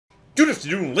Good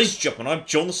afternoon, ladies and gentlemen, I'm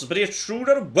John, this is Video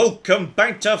Truder, and welcome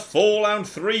back to Fallout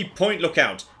 3 Point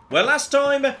Lookout, where last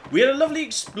time we had a lovely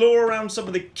explore around some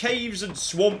of the caves and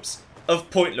swamps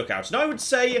of Point Lookout, and I would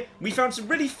say we found some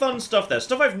really fun stuff there,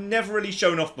 stuff I've never really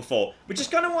shown off before, which is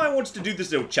kind of why I wanted to do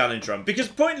this little challenge run, because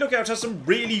Point Lookout has some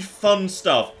really fun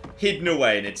stuff hidden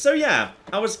away in it, so yeah,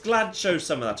 I was glad to show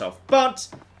some of that off, but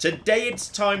today it's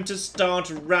time to start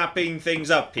wrapping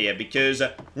things up here, because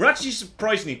we're actually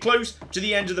surprisingly close to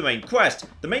the end of the main quest.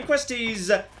 The main quest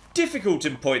is difficult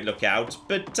in Point Lookout,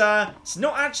 but it's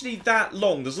not actually that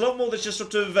long. There's a lot more that's just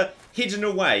sort of hidden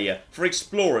away for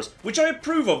explorers, which I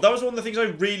approve of. That was one of the things I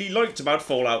really liked about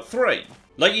Fallout 3.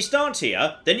 Like, you start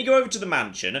here, then you go over to the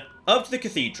mansion, up to the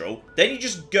cathedral, then you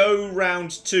just go round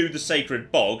to the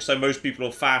sacred bog, so most people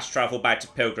will fast travel back to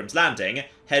Pilgrim's Landing,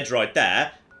 head right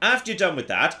there. After you're done with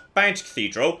that, back to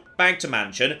cathedral, back to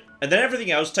mansion, and then everything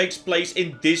else takes place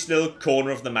in this little corner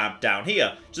of the map down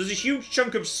here. So there's a huge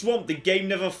chunk of swamp the game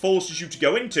never forces you to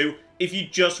go into if you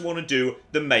just want to do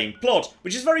the main plot,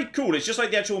 which is very cool. It's just like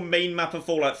the actual main map of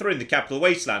Fallout 3 in the Capital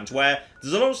Wasteland, where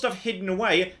there's a lot of stuff hidden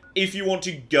away if you want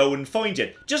to go and find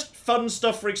it. Just fun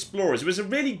stuff for explorers. It was a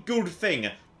really good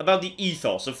thing about the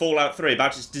ethos of Fallout 3,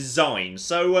 about its design.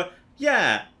 So,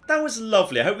 yeah, that was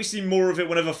lovely. I hope we see more of it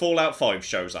whenever Fallout 5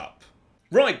 shows up.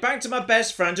 Right, back to my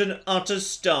best friend and utter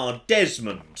star,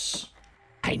 Desmond.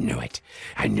 I knew it.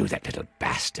 I knew that little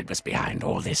bastard was behind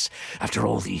all this. After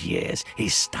all these years,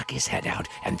 he's stuck his head out,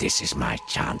 and this is my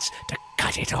chance to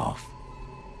cut it off.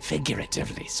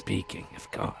 Figuratively speaking, of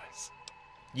course.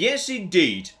 Yes,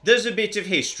 indeed. There's a bit of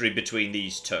history between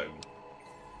these two.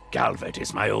 Calvert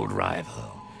is my old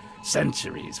rival.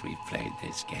 Centuries we've played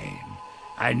this game.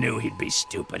 I knew he'd be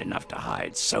stupid enough to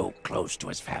hide so close to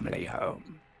his family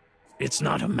home. It's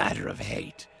not a matter of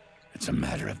hate. It's a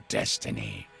matter of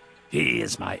destiny. He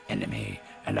is my enemy,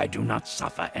 and I do not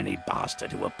suffer any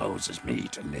bastard who opposes me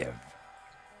to live.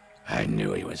 I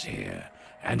knew he was here,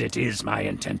 and it is my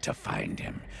intent to find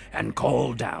him and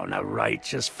call down a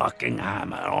righteous fucking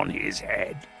hammer on his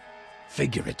head.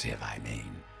 Figurative, I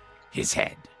mean. His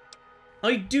head.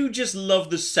 I do just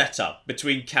love the setup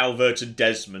between Calvert and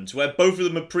Desmond, where both of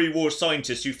them are pre-war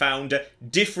scientists who found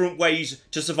different ways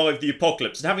to survive the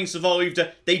apocalypse, and having survived,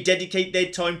 they dedicate their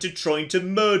time to trying to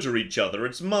murder each other.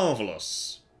 It's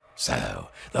marvellous. So,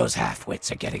 those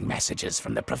half-wits are getting messages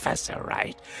from the professor,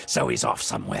 right? So he's off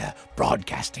somewhere,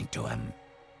 broadcasting to him.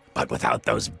 But without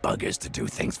those buggers to do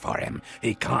things for him,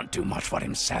 he can't do much for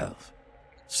himself.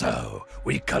 So,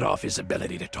 we cut off his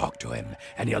ability to talk to him,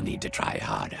 and he'll need to try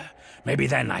harder. Maybe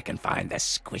then I can find the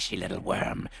squishy little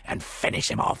worm and finish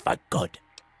him off for good.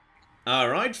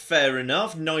 Alright, fair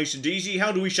enough. Nice and easy.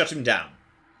 How do we shut him down?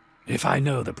 If I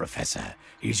know the professor,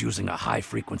 he's using a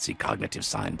high-frequency cognitive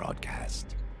sign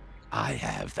broadcast. I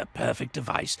have the perfect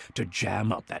device to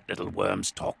jam up that little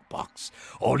worm's talk box.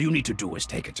 All you need to do is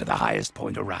take it to the highest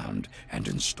point around and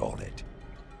install it.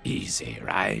 Easy,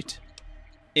 right?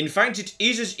 In fact, it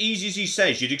is as easy as he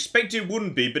says. You'd expect it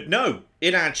wouldn't be, but no,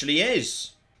 it actually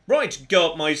is. Right,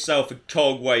 got myself a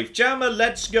cogwave jammer.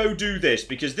 Let's go do this,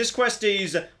 because this quest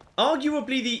is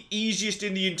arguably the easiest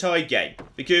in the entire game,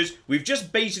 because we've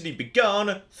just basically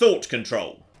begun thought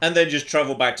control, and then just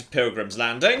travel back to Pilgrim's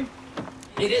Landing.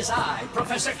 It is I,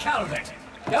 Professor Calvert.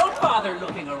 Don't bother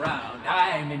looking around.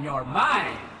 I'm in your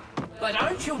mind. But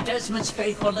aren't you Desmond's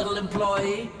faithful little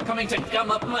employee? Coming to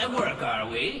gum up my work, are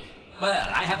we? Well,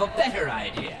 I have a better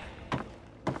idea.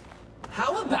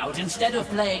 How about instead of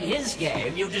playing his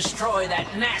game, you destroy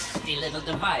that nasty little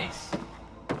device?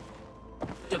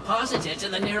 Deposit it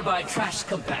in the nearby trash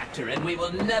compactor and we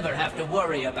will never have to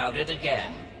worry about it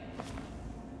again.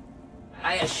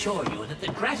 I assure you that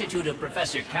the gratitude of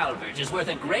Professor Calvert is worth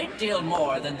a great deal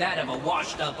more than that of a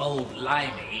washed-up old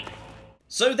limey.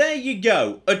 So there you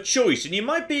go, a choice, and you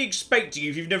might be expecting,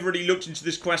 if you've never really looked into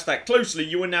this quest that closely,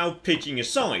 you are now picking a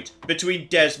side between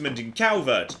Desmond and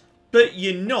Calvert. But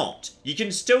you're not. You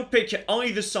can still pick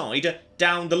either side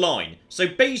down the line. So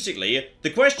basically, the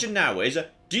question now is,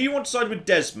 do you want to side with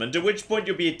Desmond, at which point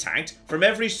you'll be attacked from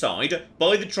every side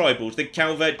by the tribals that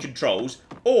Calvert controls,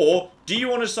 or do you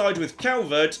want to side with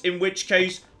Calvert, in which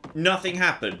case nothing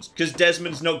happens, because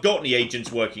Desmond's not got any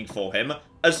agents working for him,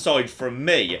 aside from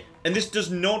me. And this does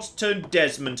not turn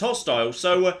Desmond hostile,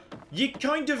 so you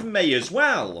kind of may as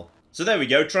well. So there we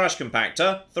go, trash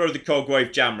compactor, throw the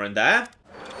cogwave jammer in there.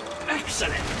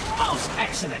 Excellent! Most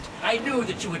excellent! I knew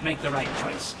that you would make the right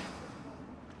choice.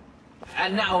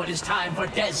 And now it is time for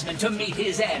Desmond to meet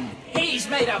his end. He's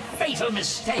made a fatal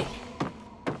mistake.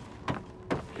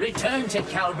 Return to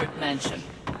Calvert Mansion.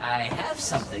 I have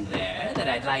something there that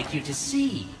I'd like you to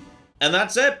see. And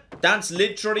that's it. That's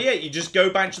literally it. You just go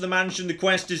back to the mansion, the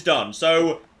quest is done.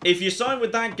 So, if you side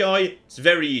with that guy, it's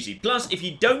very easy. Plus, if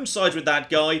you don't side with that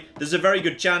guy, there's a very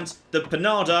good chance that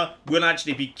Panada will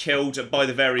actually be killed by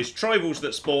the various tribals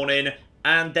that spawn in.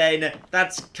 And then,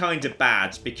 that's kind of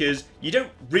bad, because you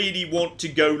don't really want to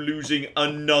go losing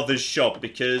another shop,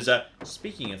 because,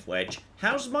 speaking of which,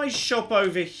 how's my shop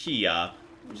over here?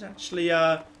 Who's actually,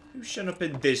 who's shown up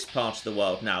in this part of the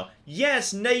world now?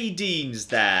 Yes, Nadine's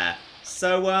there.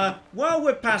 So, while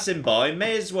we're passing by,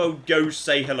 may as well go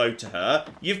say hello to her.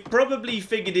 You've probably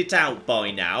figured it out by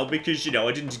now, because, you know,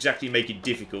 I didn't exactly make it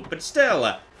difficult. But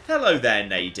still, hello there,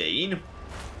 Nadine.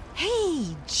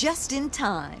 Hey, just in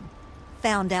time.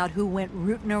 Found out who went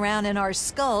rooting around in our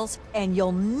skulls, and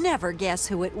you'll never guess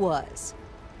who it was.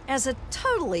 As a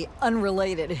totally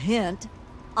unrelated hint,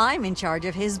 I'm in charge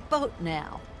of his boat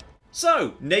now.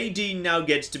 So, Nadine now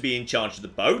gets to be in charge of the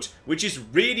boat, which is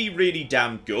really, really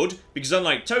damn good, because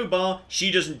unlike Tobar,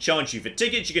 she doesn't charge you for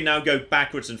tickets. You can now go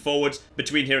backwards and forwards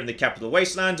between here and the Capital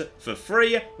Wasteland for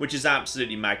free, which is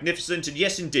absolutely magnificent. And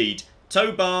yes, indeed,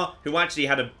 Tobar, who actually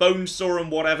had a bone saw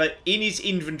and whatever in his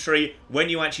inventory when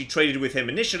you actually traded with him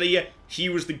initially, he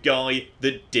was the guy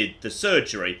that did the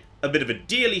surgery. A bit of a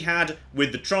deal he had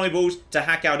with the tribals to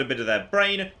hack out a bit of their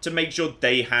brain to make sure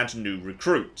they had new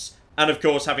recruits. And of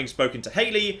course, having spoken to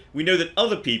Haley, we know that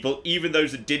other people, even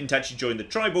those that didn't actually join the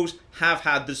tribals, have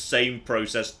had the same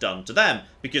process done to them.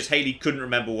 Because Haley couldn't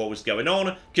remember what was going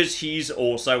on, because he's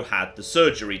also had the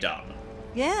surgery done.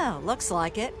 Yeah, looks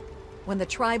like it. When the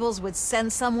tribals would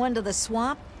send someone to the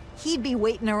swamp, he'd be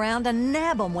waiting around to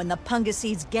nab them when the Punga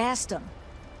seeds gassed him.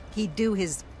 He'd do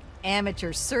his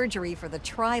amateur surgery for the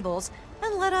tribals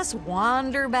and let us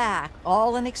wander back,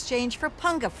 all in exchange for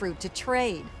Punga fruit to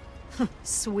trade.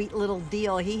 Sweet little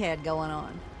deal he had going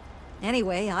on.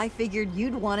 Anyway, I figured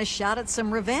you'd want a shot at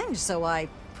some revenge, so I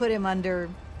put him under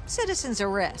citizen's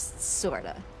arrest,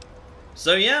 sorta.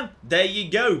 So yeah, there you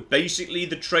go. Basically,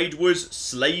 the trade was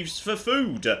slaves for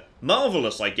food.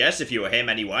 Marvellous, I guess, if you were him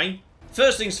anyway.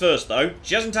 First things first, though,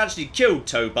 she hasn't actually killed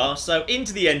Tobar, so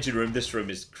into the engine room. This room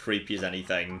is creepy as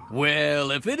anything. Well,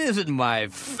 if it isn't my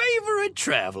favorite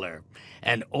traveler.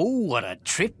 And oh, what a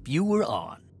trip you were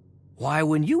on. Why,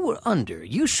 when you were under,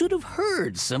 you should have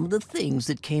heard some of the things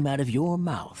that came out of your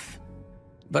mouth.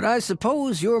 But I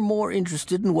suppose you're more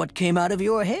interested in what came out of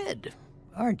your head,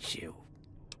 aren't you?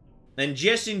 And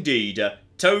yes, indeed,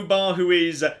 Tobar, who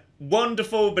is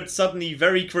wonderful but suddenly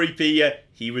very creepy,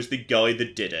 he was the guy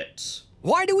that did it.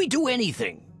 Why do we do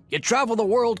anything? You travel the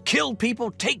world, kill people,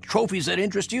 take trophies that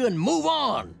interest you, and move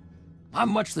on.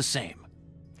 I'm much the same.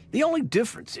 The only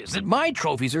difference is that my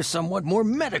trophies are somewhat more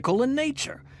medical in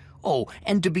nature. Oh,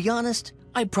 and to be honest,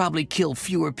 I probably kill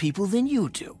fewer people than you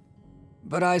do.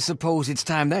 But I suppose it's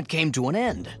time that came to an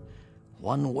end,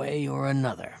 one way or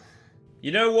another.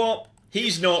 You know what?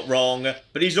 He's not wrong,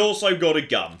 but he's also got a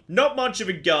gun. Not much of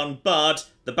a gun, but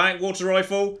the backwater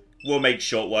rifle will make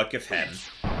short work of him.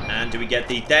 And do we get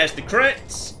there's the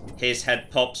crits. His head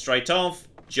pops straight off.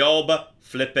 Job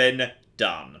flippin'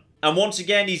 done. And once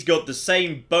again, he's got the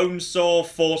same bone saw,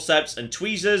 forceps, and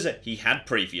tweezers he had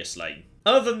previously.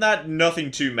 Other than that,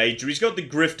 nothing too major. He's got the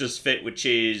Grifter's Fit, which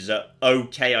is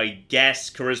okay, I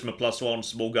guess. Charisma +1,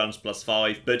 small guns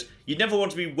 +5, but you'd never want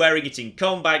to be wearing it in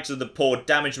combat because of the poor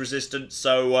damage resistance,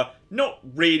 so not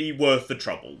really worth the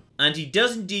trouble. And he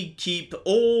does indeed keep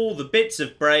all the bits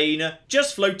of brain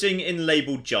just floating in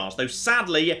labelled jars, though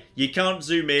sadly, you can't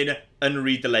zoom in and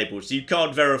read the labels, so you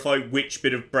can't verify which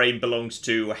bit of brain belongs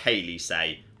to Haley,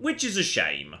 say, which is a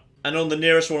shame. And on the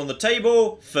nearest one on the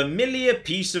table, familiar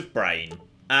piece of brain.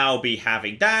 I'll be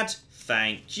having that.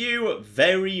 Thank you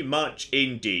very much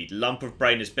indeed. Lump of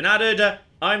brain has been added.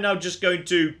 I'm now just going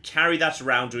to carry that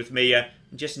around with me.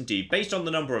 Yes, indeed. Based on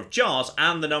the number of jars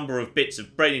and the number of bits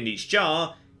of brain in each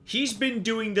jar, he's been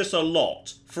doing this a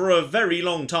lot for a very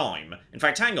long time. In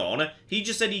fact, hang on. He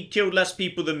just said he killed less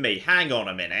people than me. Hang on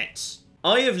a minute.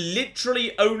 I have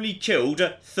literally only killed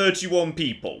 31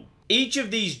 people. Each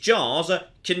of these jars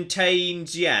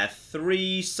contains,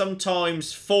 3,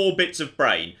 sometimes 4 bits of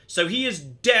brain. So he has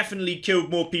definitely killed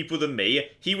more people than me.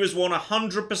 He was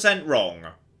 100% wrong.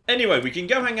 Anyway, we can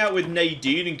go hang out with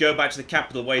Nadine and go back to the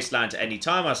Capital Wasteland at any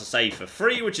time, as I say, for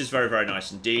free, which is very, very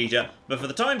nice indeed. But for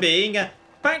the time being,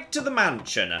 back to the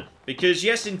mansion. Because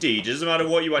yes, indeed, it doesn't matter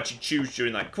what you actually choose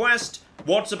during that quest,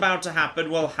 what's about to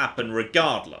happen will happen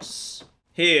regardless.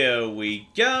 Here we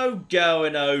go,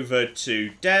 going over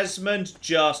to Desmond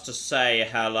just to say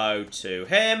hello to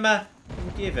him.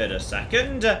 Give it a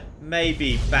second.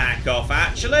 Maybe back off,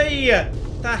 actually.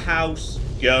 The house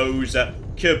goes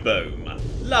kaboom.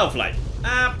 Lovely.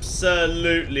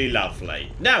 Absolutely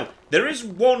lovely. Now, There is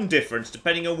one difference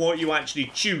depending on what you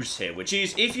actually choose here, which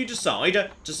is if you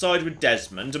decide to side with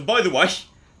Desmond, and by the way,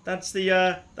 that's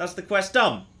the quest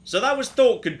done. So that was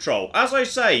Thought Control. As I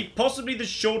say, possibly the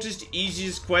shortest,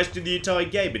 easiest quest in the entire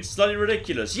game. It's slightly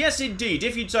ridiculous. Yes, indeed,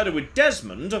 if you sided with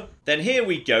Desmond, then here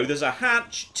we go. There's a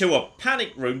hatch to a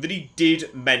panic room that he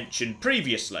did mention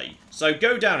previously. So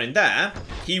go down in there.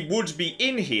 He would be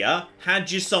in here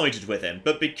had you sided with him.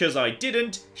 But because I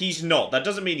didn't, he's not. That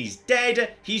doesn't mean he's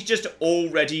dead. He's just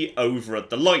already over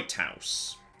at the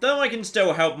lighthouse. Though I can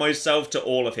still help myself to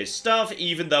all of his stuff,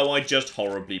 even though I just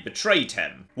horribly betrayed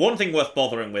him. One thing worth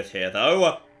bothering with here,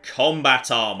 though, combat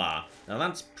armor. Now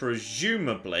that's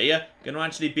presumably going to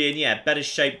actually be in, yeah, better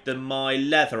shape than my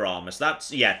leather armor. So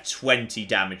that's, yeah, 20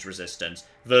 damage resistance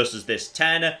versus this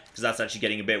 10, because that's actually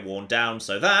getting a bit worn down.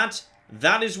 So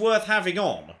that is worth having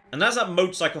on. And as that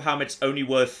motorcycle helmet's only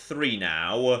worth 3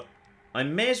 now, I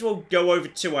may as well go over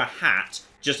to a hat,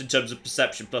 just in terms of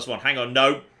perception +1. Hang on,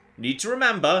 no. Need to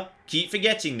remember, keep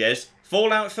forgetting this,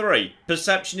 Fallout 3,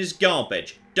 perception is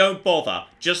garbage. Don't bother,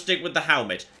 just stick with the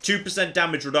helmet. 2%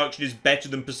 damage reduction is better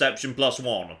than perception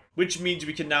 +1. Which means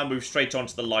we can now move straight on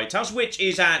to the lighthouse, which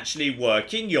is actually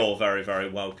working. You're very, very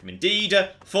welcome indeed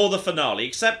for the finale,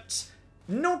 except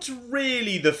not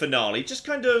really the finale, just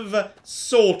kind of,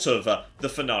 sort of the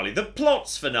finale. The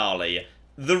plot's finale.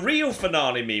 The real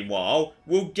finale, meanwhile,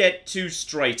 we'll get to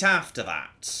straight after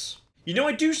that. You know,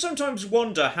 I do sometimes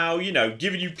wonder how, you know,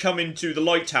 given you come into the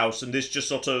lighthouse and this just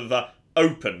sort of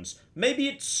opens, maybe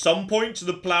at some point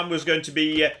the plan was going to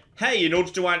be, hey, in order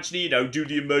to actually, you know, do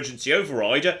the emergency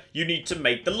override, you need to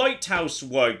make the lighthouse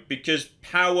work because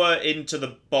power into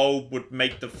the bulb would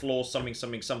make the floor something,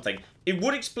 something, something. It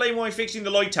would explain why fixing the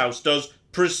lighthouse does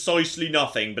precisely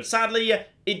nothing, but sadly,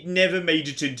 it never made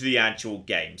it into the actual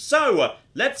game. So,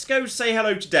 let's go say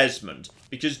hello to Desmond,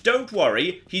 because don't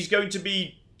worry, he's going to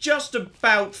be just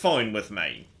about fine with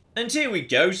me. And here we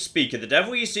go, speak of the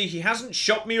devil, you see he hasn't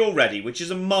shot me already, which is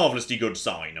a marvellously good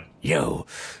sign. You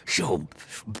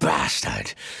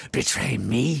bastard! Betray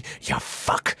me, you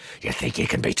fuck! You think you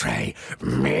can betray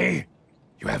me?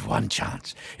 You have one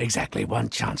chance, exactly one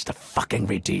chance to fucking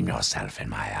redeem yourself in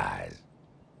my eyes.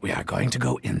 We are going to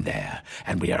go in there,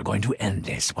 and we are going to end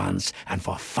this once and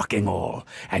for fucking all,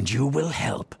 and you will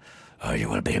help, or you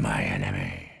will be my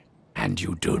enemy. And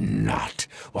you do not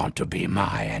want to be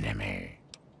my enemy.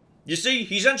 You see,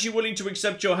 he's actually willing to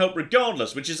accept your help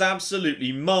regardless, which is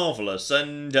absolutely marvellous,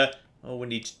 and all we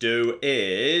need to do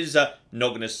is not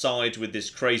going to side with this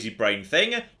crazy brain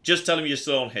thing, just tell him you're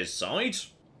still on his side.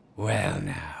 Well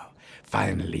now,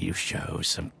 finally you show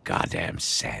some goddamn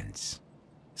sense.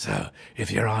 So,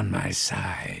 if you're on my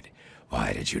side,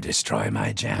 why did you destroy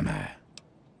my jammer?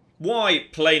 Why,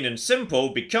 plain and simple,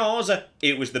 because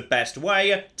it was the best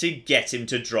way to get him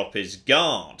to drop his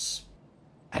guards.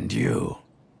 And you?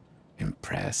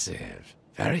 Impressive.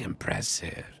 Very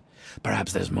impressive.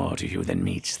 Perhaps there's more to you than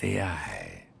meets the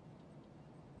eye.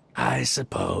 I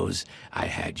suppose I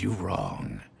had you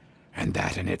wrong, and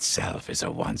that in itself is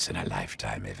a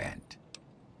once-in-a-lifetime event.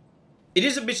 It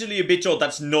is admittedly a bit odd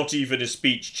that's not even a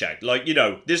speech check. Like, you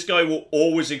know, this guy will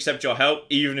always accept your help,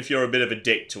 even if you're a bit of a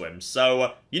dick to him.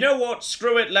 So, you know what?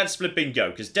 Screw it, let's flipping go,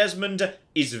 because Desmond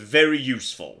is very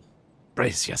useful.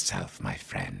 Brace yourself, my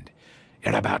friend.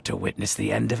 You're about to witness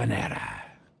the end of an era.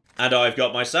 And I've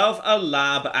got myself a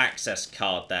lab access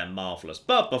card there, marvellous.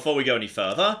 But before we go any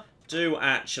further, do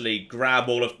actually grab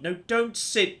all of... No, don't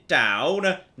sit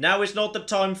down. Now is not the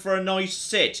time for a nice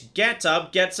sit. Get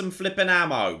up, get some flipping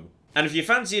ammo. And if you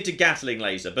fancy it, a Gatling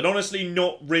laser, but honestly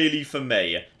not really for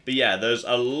me. But yeah, there's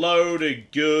a load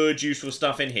of good, useful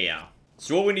stuff in here.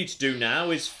 So all we need to do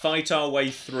now is fight our way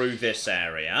through this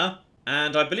area.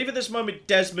 And I believe at this moment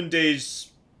Desmond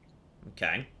is...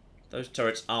 Okay. Those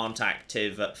turrets aren't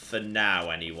active for now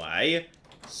anyway.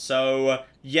 So,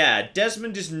 yeah,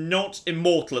 Desmond is not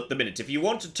immortal at the minute. If you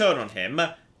want to turn on him,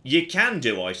 you can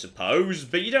do, I suppose,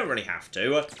 but you don't really have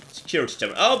to. Security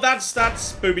turret. Oh,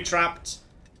 that's booby-trapped.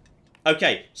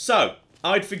 Okay, so,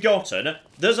 I'd forgotten,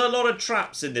 there's a lot of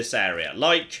traps in this area.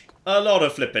 Like, a lot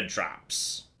of flippin'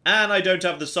 traps. And I don't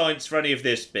have the science for any of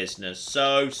this business,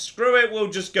 so screw it,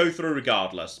 we'll just go through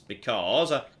regardless.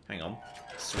 Because, hang on,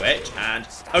 switch, and...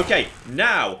 Okay,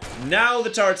 now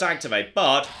the turrets activate,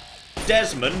 but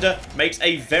Desmond makes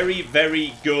a very,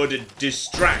 very good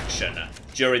distraction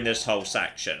during this whole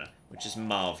section, which is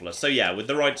marvellous. So yeah, with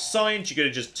the right science, you could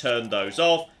have just turned those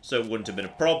off, so it wouldn't have been a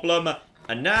problem.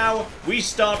 And now we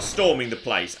start storming the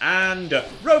place. And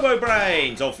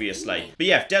Robo-Brains, obviously. But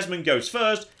yeah, if Desmond goes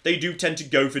first, they do tend to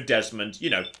go for Desmond, you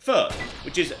know, first.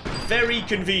 Which is very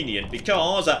convenient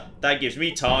because that gives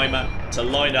me time to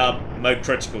line up my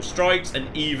critical strikes.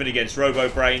 And even against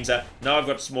Robo-Brains, now I've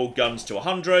got small guns to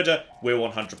 100, we're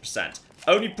 100%.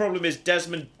 Only problem is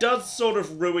Desmond does sort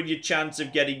of ruin your chance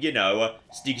of getting, you know,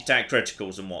 sneak attack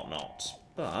criticals and whatnot.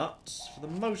 But, for the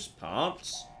most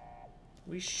part,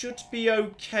 we should be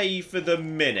okay for the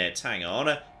minute. Hang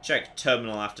on, check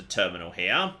terminal after terminal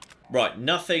here. Right,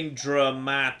 nothing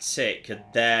dramatic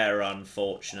there,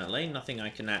 unfortunately. Nothing I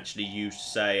can actually use to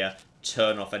say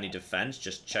turn off any defense.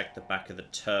 Just check the back of the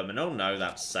terminal. No,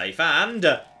 that's safe.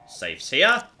 And safe's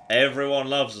here. Everyone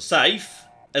loves a safe.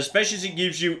 Especially as it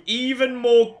gives you even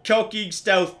more cocky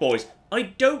stealth boys. I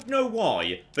don't know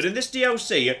why, but in this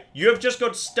DLC, you have just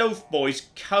got stealth boys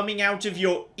coming out of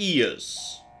your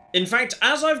ears. In fact,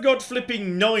 as I've got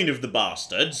flipping 9 of the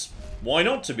bastards, why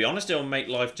not, to be honest? It'll make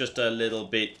life just a little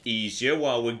bit easier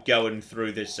while we're going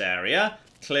through this area,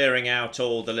 clearing out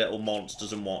all the little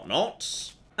monsters and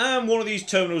whatnot. And one of these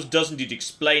terminals does indeed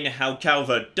explain how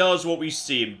Calvert does what we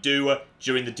see him do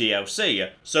during the DLC.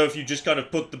 So if you just kind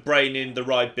of put the brain in the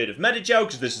right bit of Medigel,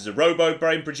 because this is a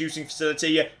robo-brain producing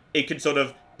facility, it can sort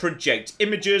of project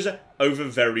images over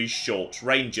very short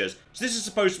ranges. So this is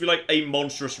supposed to be like a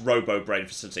monstrous robo-brain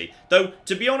facility. Though,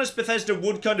 to be honest, Bethesda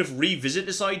would kind of revisit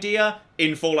this idea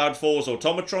in Fallout 4's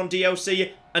Automatron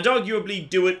DLC, and arguably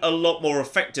do it a lot more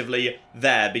effectively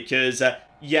there, because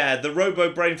yeah, the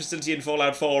robo-brain facility in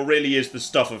Fallout 4 really is the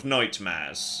stuff of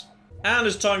nightmares. And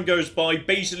as time goes by,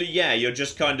 basically, yeah, you're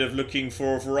just kind of looking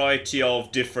for a variety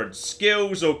of different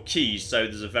skills or keys. So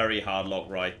there's a very hard lock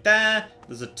right there.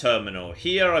 There's a terminal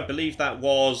here. I believe that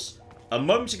was a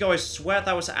moment ago. I swear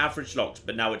that was average locked,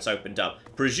 but now it's opened up.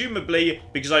 Presumably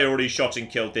because I already shot and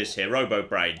killed this here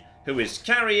Robo-Brain, who is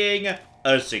carrying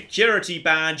a security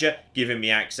badge, giving me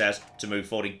access to move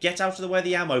forward and get out of the way of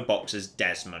the ammo boxes,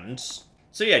 Desmond.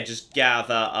 So yeah, just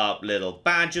gather up little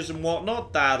badges and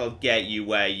whatnot. That'll get you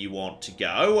where you want to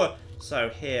go. So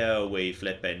here we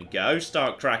flip and go.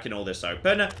 Start cracking all this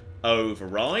open.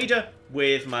 Override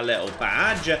with my little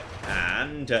badge.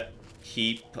 And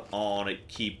keep on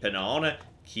keeping on.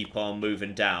 Keep on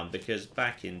moving down. Because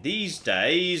back in these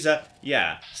days,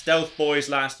 yeah, stealth boys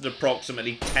lasted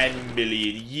approximately 10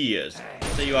 million years.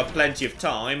 So you have plenty of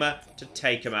time to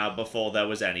take them out before there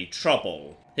was any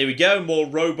trouble. Here we go, more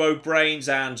Robo-Brains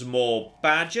and more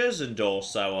badges, and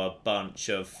also a bunch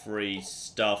of free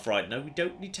stuff. Right, no, we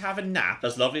don't need to have a nap,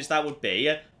 as lovely as that would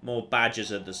be. More badges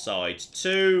at the sides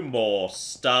too, more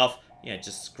stuff. Yeah,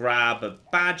 just grab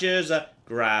badges,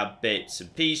 grab bits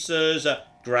and pieces,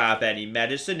 grab any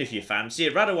medicine if you fancy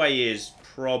it. Right away is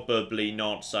probably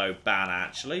not so bad,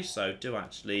 actually, so do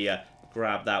actually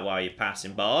grab that while you're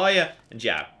passing by. And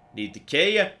yeah, need the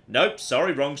key? Nope,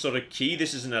 sorry, wrong sort of key.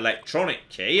 This is an electronic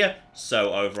key.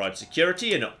 So override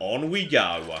security and on we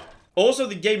go. Also,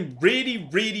 the game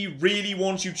really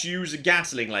wants you to use a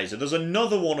Gatling laser. There's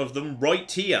another one of them right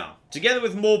here. Together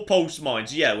with more pulse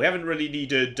mines. Yeah, we haven't really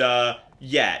needed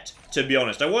yet, to be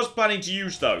honest. I was planning to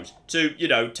use those to, you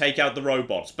know, take out the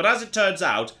robots. But as it turns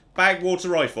out, Bagwater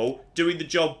Rifle doing the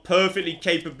job perfectly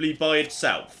capably by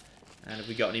itself. And have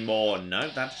we got any more? No,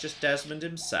 that's just Desmond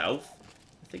himself.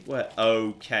 I think we're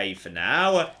okay for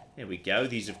now. Here we go.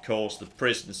 These, of course, the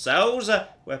prison cells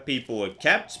where people were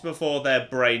kept before their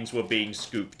brains were being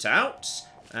scooped out.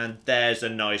 And there's a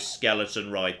nice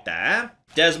skeleton right there.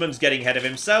 Desmond's getting ahead of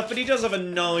himself, but he does have a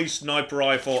nice sniper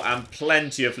rifle and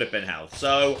plenty of flipping health.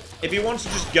 So, if he wants to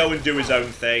just go and do his own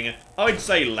thing, I'd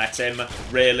say let him,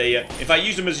 really. If I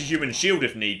use him as a human shield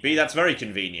if need be, that's very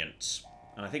convenient.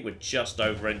 And I think we're just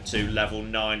over into level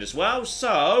 9 as well,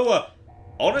 so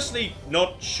honestly,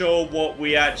 not sure what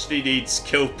we actually need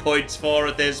skill points for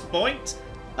at this point.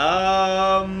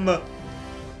 I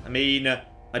mean,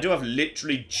 I do have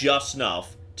literally just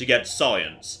enough to get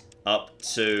science up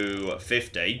to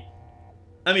 50.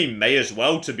 I mean, may as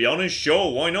well, to be honest.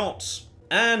 Sure, why not?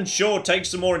 And sure, take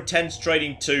some more intense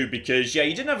training too, because, yeah,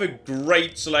 you didn't have a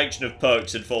great selection of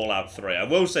perks in Fallout 3. I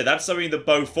will say that's something that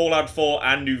both Fallout 4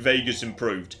 and New Vegas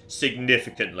improved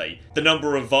significantly. The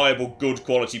number of viable, good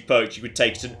quality perks you could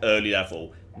take at an early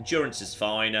level. Endurance is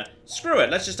fine. Screw it,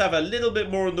 let's just have a little bit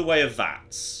more in the way of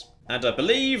VATs. And I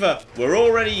believe we're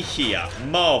already here.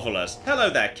 Marvellous. Hello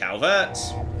there, Calvert.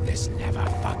 This never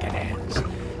fucking ends.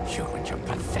 You and your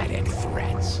pathetic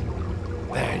threats.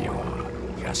 There you are.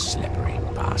 You slippery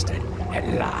bastard. At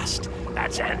last,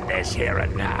 let's end this here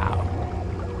and now.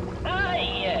 Ah,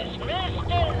 yes,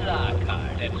 Mr.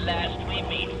 Lockhart. At last we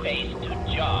meet face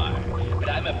to jar. But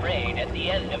I'm afraid at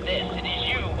the end of this, it is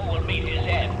will meet his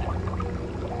end.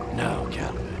 No,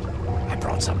 Calvert. I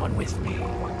brought someone with me.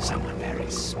 Someone very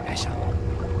special.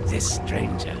 This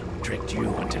stranger tricked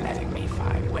you into letting me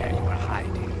find where you were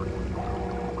hiding.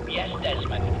 Yes,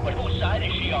 Desmond, but whose side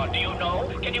is she on, do you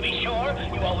know? Can you be sure?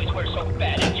 You always were so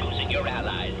bad at choosing your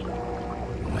allies.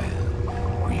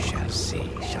 Well, we shall see,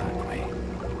 shan't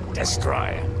we?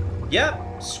 Destroy him.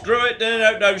 Yep, screw it.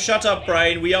 No, shut up,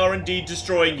 brain. We are indeed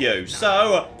destroying you.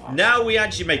 So, now we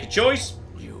actually make a choice,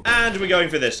 and we're going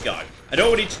for this guy. And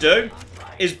all we need to do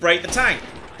is break the tank.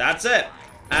 That's it.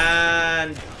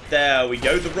 And there we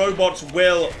go. The robots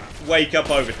will wake up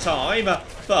over time,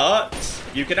 but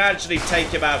you can actually take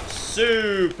him out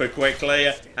super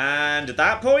quickly, and at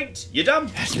that point, you're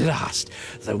done. At last,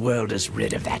 the world is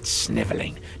rid of that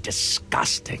sniveling,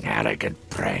 disgusting, arrogant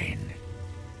brain.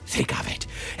 Think of it.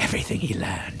 Everything he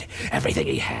learned, everything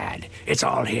he had, it's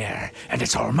all here, and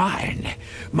it's all mine.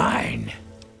 Mine.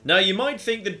 Now, you might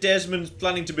think that Desmond's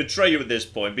planning to betray you at this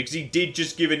point because he did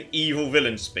just give an evil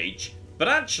villain speech, but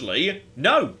actually,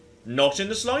 no, not in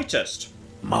the slightest.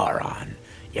 Moron.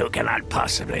 You cannot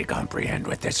possibly comprehend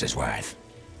what this is worth.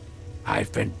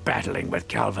 I've been battling with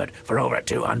Calvert for over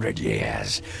 200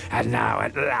 years, and now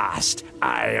at last,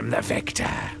 I am the victor.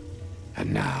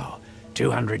 And now,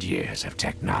 200 years of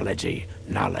technology,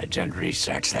 knowledge, and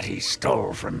research that he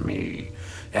stole from me.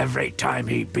 Every time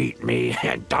he beat me,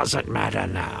 it doesn't matter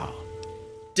now.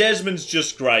 Desmond's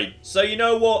just great. So you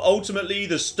know what? Ultimately,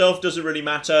 the stuff doesn't really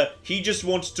matter. He just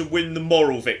wants to win the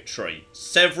moral victory.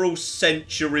 Several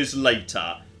centuries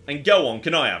later. And go on,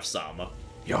 can I have some?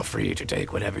 You're free to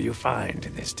take whatever you find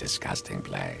in this disgusting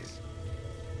place.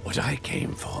 What I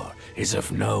came for is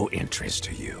of no interest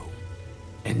to you.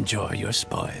 Enjoy your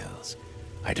spoils.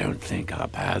 I don't think our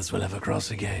paths will ever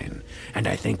cross again, and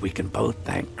I think we can both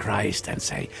thank Christ and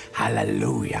say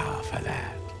hallelujah for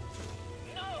that.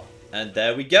 And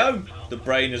there we go. The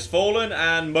brain has fallen,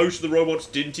 and most of the robots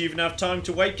didn't even have time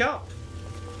to wake up.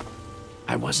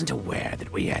 I wasn't aware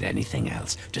that we had anything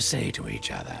else to say to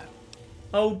each other.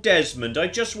 Oh, Desmond, I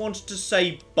just wanted to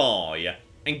say bye.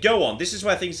 And go on, this is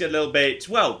where things get a little bit,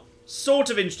 well, sort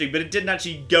of interesting, but it didn't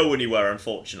actually go anywhere,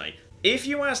 unfortunately. If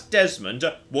you ask Desmond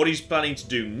what he's planning to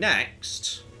do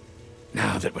next...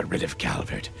 Now that we're rid of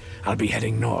Calvert, I'll be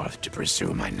heading north to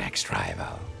pursue my next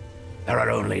rival. There are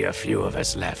only a few of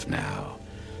us left now.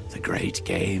 The great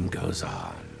game goes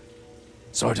on.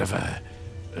 Sort of a...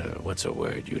 what's a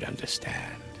word you'd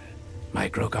understand?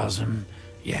 Microcosm?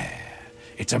 Yeah,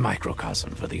 it's a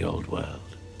microcosm for the old world.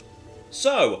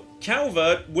 So,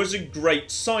 Calvert was a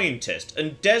great scientist,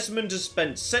 and Desmond has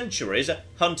spent centuries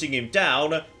hunting him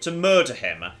down to murder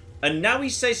him. And now he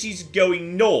says he's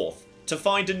going north to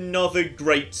find another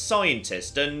great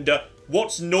scientist, and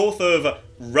what's north of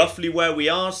roughly where we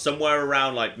are? Somewhere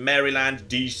around like Maryland,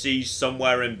 DC,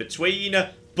 somewhere in between.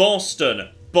 Boston.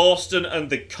 Boston and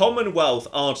the Commonwealth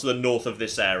are to the north of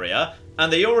this area,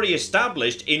 and they already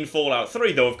established in Fallout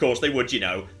 3, though of course they would, you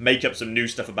know, make up some new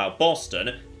stuff about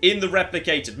Boston, in the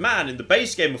Replicated Man, in the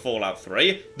base game of Fallout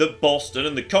 3, that Boston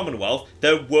and the Commonwealth,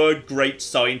 there were great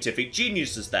scientific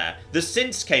geniuses there. The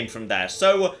synths came from there,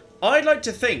 so I'd like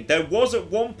to think there was at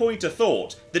one point a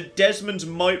thought that Desmond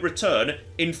might return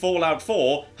in Fallout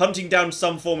 4, hunting down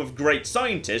some form of great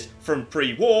scientist from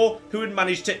pre-war who had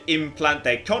managed to implant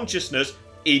their consciousness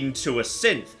into a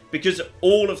synth, because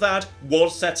all of that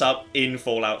was set up in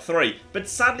Fallout 3. But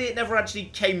sadly it never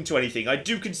actually came to anything. I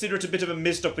do consider it a bit of a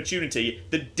missed opportunity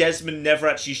that Desmond never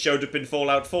actually showed up in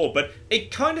Fallout 4, but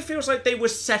it kind of feels like they were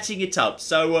setting it up,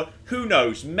 so who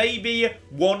knows, maybe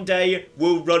one day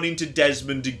we'll run into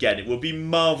Desmond again. It would be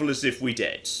marvellous if we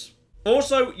did.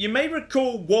 Also, you may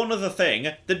recall one other thing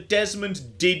that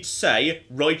Desmond did say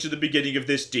right at the beginning of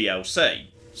this DLC.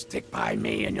 Stick by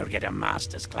me and you'll get a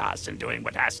master's class in doing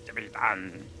what has to be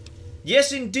done.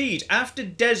 Yes, indeed. After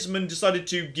Desmond decided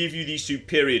to give you the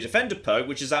Superior Defender perk,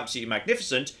 which is absolutely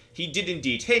magnificent, he did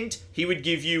indeed hint he would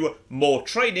give you more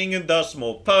training and thus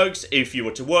more perks if you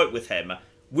were to work with him,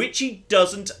 which he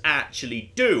doesn't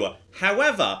actually do.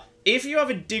 However, if you have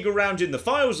a dig around in the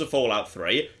files of Fallout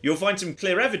 3, you'll find some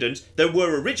clear evidence there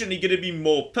were originally going to be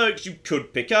more perks you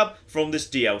could pick up from this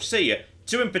DLC.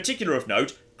 Two in particular of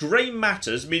note: Grey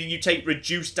Matters, meaning you take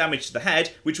reduced damage to the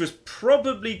head, which was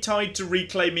probably tied to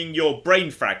reclaiming your brain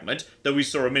fragment, that we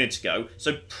saw a minute ago,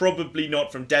 so probably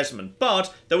not from Desmond.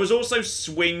 But there was also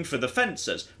Swing for the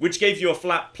Fencers, which gave you a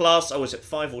flat plus, oh, was it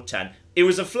 5 or 10? It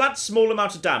was a flat small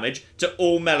amount of damage to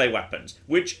all melee weapons,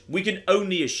 which we can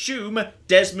only assume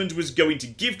Desmond was going to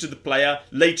give to the player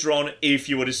later on if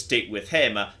you were to stick with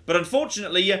him. But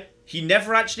unfortunately, he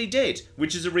never actually did,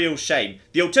 which is a real shame.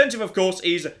 The alternative, of course,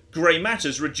 is Grey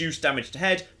Matter's reduced damage to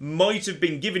head might have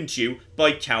been given to you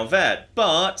by Calvert,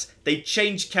 but they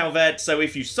changed Calvert so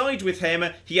if you side with him,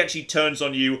 he actually turns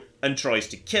on you and tries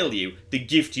to kill you. The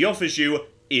gift he offers you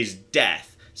is death.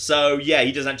 So, yeah,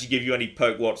 he doesn't actually give you any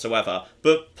perk whatsoever.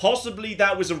 But possibly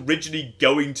that was originally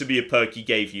going to be a perk he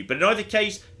gave you. But in either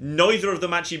case, neither of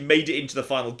them actually made it into the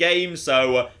final game.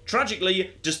 So,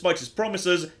 tragically, despite his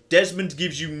promises, Desmond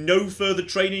gives you no further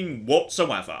training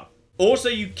whatsoever. Also,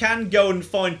 you can go and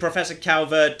find Professor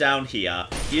Calvert down here.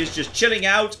 He is just chilling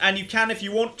out, and you can, if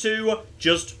you want to,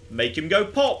 just make him go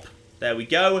pop. There we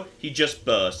go. He just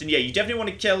burst. And yeah, you definitely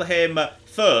want to kill him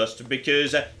first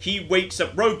because he wakes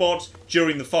up robots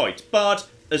during the fight. But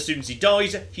as soon as he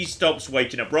dies, he stops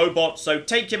waking up robots. So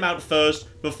take him out first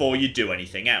before you do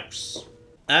anything else.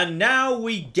 And now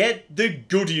we get the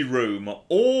goodie room.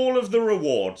 All of the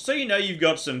rewards. So, you know, you've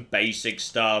got some basic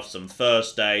stuff, some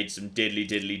first aid, some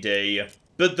diddly-diddly-dee.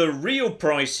 But the real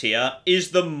price here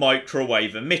is the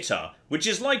microwave emitter, which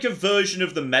is like a version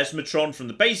of the Mesmetron from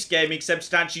the base game, except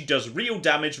it actually does real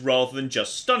damage rather than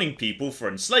just stunning people for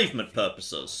enslavement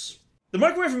purposes. The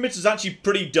microwave emitter is actually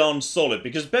pretty darn solid,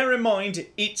 because bear in mind,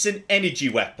 it's an energy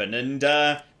weapon, and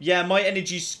yeah, my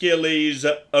energy skill is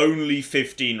only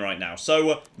 15 right now,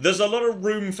 so there's a lot of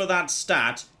room for that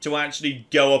stat to actually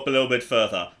go up a little bit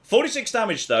further. 46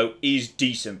 damage, though, is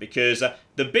decent, because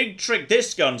the big trick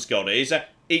this gun's got is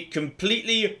it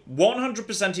completely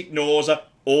 100% ignores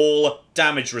all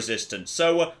damage resistance.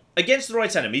 So, against the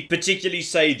right enemy, particularly,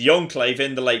 say, the Enclave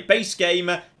in the late base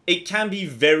game, it can be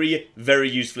very, very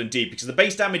useful indeed, because the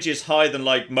base damage is higher than,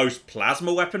 like, most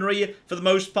plasma weaponry, for the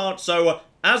most part, so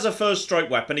as a first strike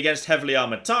weapon against heavily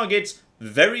armoured targets,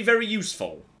 very, very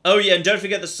useful. Oh yeah, and don't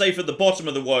forget the safe at the bottom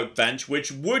of the workbench,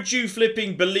 which, would you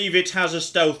flipping believe it has a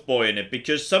stealth boy in it,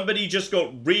 because somebody just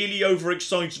got really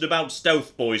overexcited about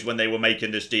stealth boys when they were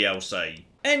making this DLC.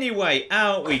 Anyway,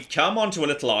 out we come onto a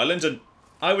little island, and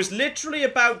I was literally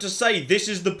about to say this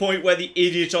is the point where the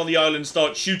idiot on the island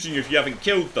starts shooting you if you haven't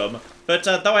killed them, but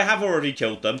though I have already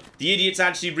killed them, the idiot's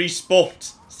actually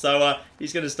respawned. So,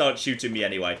 he's going to start shooting me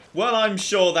anyway. Well, I'm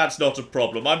sure that's not a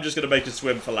problem. I'm just going to make a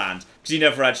swim for land, because he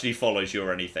never actually follows you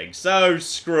or anything. So,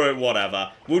 screw it,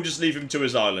 whatever. We'll just leave him to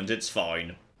his island, it's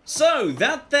fine. So,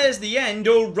 there's the end,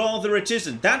 or rather it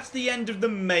isn't. That's the end of the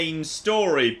main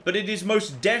story, but it is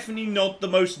most definitely not the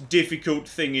most difficult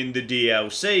thing in the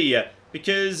DLC,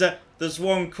 because there's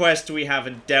one quest we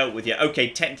haven't dealt with yet.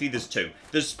 Okay, technically there's two.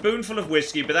 There's Spoonful of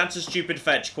Whiskey, but that's a stupid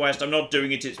fetch quest. I'm not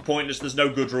doing it, it's pointless, there's no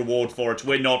good reward for it.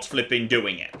 We're not flipping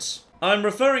doing it. I'm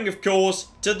referring, of course,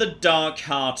 to the Dark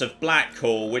Heart of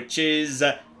Blackhall, which is,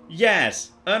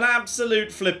 yes, an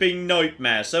absolute flipping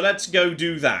nightmare. So let's go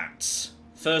do that.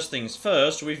 First things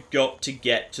first, we've got to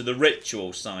get to the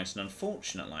ritual site, and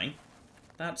unfortunately,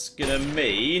 that's gonna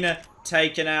mean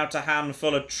taking out a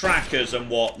handful of trackers and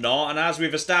whatnot, and as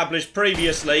we've established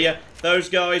previously, those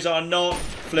guys are not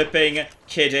flipping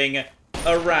kidding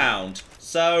around.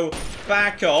 So,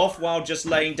 back off while just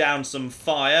laying down some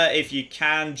fire. If you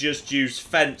can, just use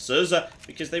fencers,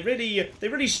 because they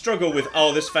really struggle with,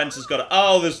 oh, this fence has got a,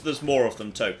 oh, there's more of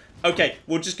them too. Okay,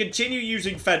 we'll just continue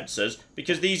using fencers,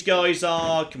 because these guys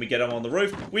are, can we get them on the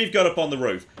roof? We've got up on the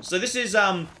roof. So this is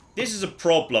a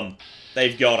problem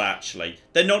they've got, actually.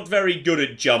 They're not very good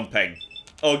at jumping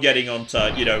or getting onto,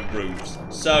 you know, roofs.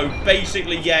 So,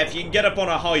 basically, yeah, if you can get up on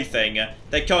a high thing,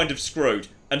 they're kind of screwed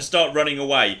and start running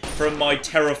away from my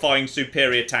terrifying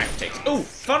superior tactics. Oh,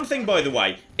 fun thing, by the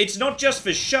way, it's not just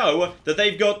for show that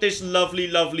they've got this lovely,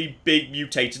 lovely big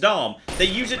mutated arm. They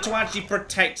use it to actually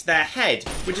protect their head,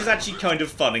 which is actually kind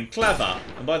of fun and clever.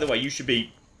 And by the way, you should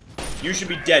be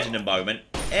dead in a moment.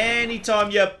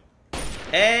 Anytime you're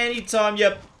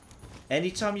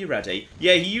ready.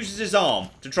 Yeah, he uses his arm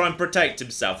to try and protect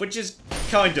himself, which is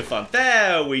kind of fun.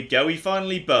 There we go, he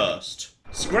finally burst.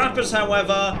 Scrappers,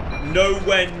 however,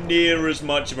 nowhere near as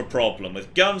much of a problem.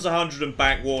 With guns 100 and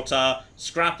backwater,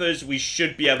 scrappers we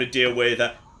should be able to deal with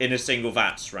in a single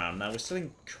VATS round. Now, we're still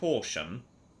in caution,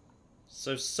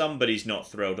 so somebody's not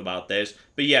thrilled about this.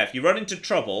 But yeah, if you run into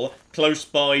trouble close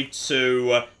by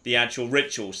to the actual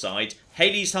ritual site,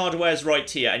 Haley's Hardware's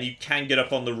right here, and you can get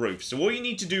up on the roof. So all you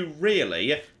need to do,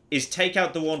 really, is take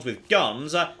out the ones with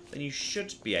guns, then you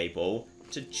should be able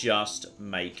to just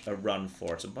make a run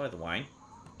for it. And by the way,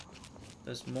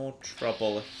 there's more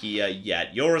trouble here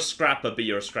yet. You're a scrapper, but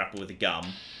you're a scrapper with a gun,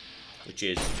 which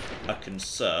is a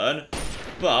concern.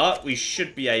 But we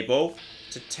should be able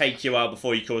to take you out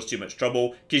before you cause too much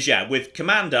trouble. Because, yeah, with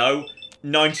Commando,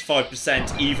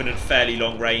 95% even at fairly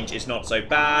long range is not so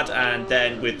bad. And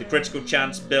then with the critical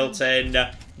chance built in,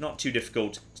 not too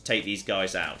difficult to to take these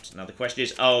guys out. Now the question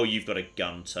is, oh, you've got a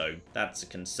gun too. That's a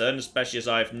concern, especially as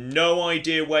I have no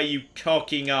idea where you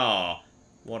cocking are.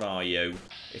 What are you?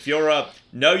 If you're a...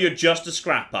 No, you're just a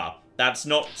scrapper. That's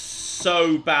not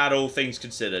so bad, all things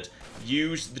considered.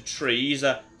 Use the trees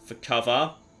for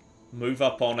cover. Move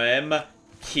up on him.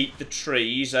 Keep the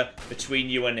trees between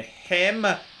you and him.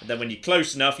 And then when you're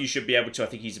close enough, you should be able to... I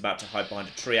think he's about to hide behind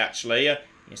a tree, actually.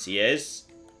 Yes, he is.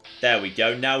 There we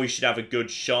go. Now we should have a good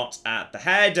shot at the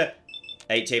head.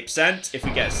 88%. If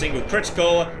we get a single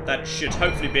critical, that should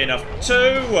hopefully be enough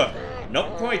too.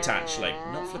 Not quite, actually.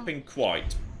 Not flipping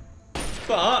quite.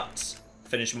 But,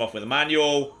 finish him off with a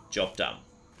manual. Job done.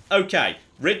 Okay,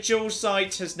 ritual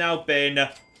site has now been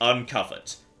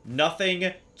uncovered.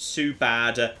 Nothing too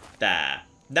bad there.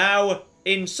 Now,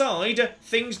 inside,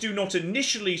 things do not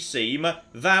initially seem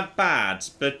that bad.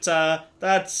 But,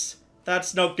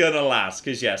 that's not gonna last.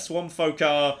 Because, yeah, swamp folk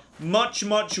are much,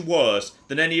 much worse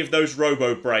than any of those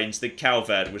robo-brains that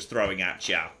Calvert was throwing at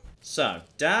you. So,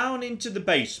 down into the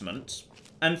basement,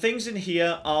 and things in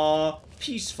here are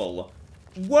peaceful.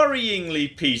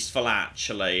 Worryingly peaceful,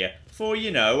 actually. For, you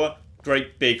know, a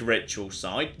great big ritual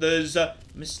site, there's,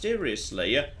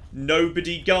 mysteriously,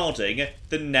 nobody guarding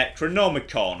the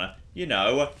Necronomicon. You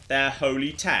know, their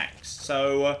holy text.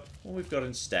 So, what we've got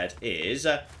instead is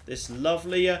this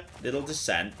lovely little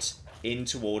descent in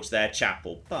towards their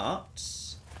chapel.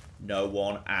 But no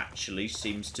one actually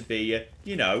seems to be,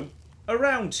 you know,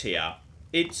 around here.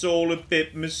 It's all a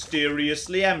bit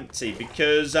mysteriously empty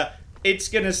because it's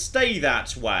going to stay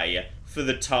that way for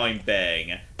the time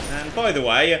being. And by the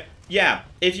way, yeah,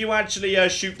 if you actually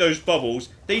shoot those bubbles,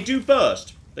 they do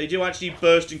burst. They do actually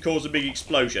burst and cause a big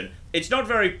explosion. It's not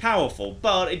very powerful,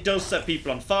 but it does set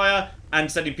people on fire, and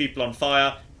setting people on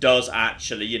fire does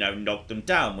actually, you know, knock them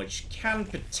down, which can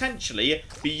potentially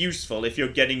be useful if you're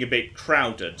getting a bit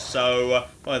crowded. So,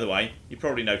 by the way, you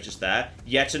probably noticed there,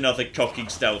 yet another cocking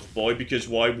stealth boy, because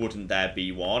why wouldn't there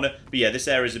be one? But yeah, this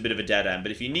area is a bit of a dead end,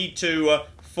 but if you need to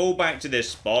fall back to this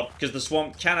spot, because the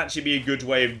swamp can actually be a good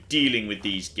way of dealing with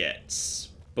these gets.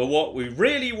 But what we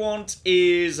really want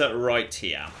is right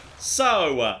here.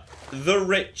 So, the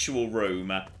ritual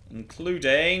room.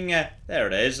 Including, there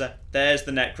it is, there's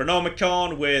the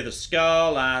Necronomicon with a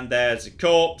skull, and there's a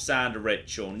corpse, and a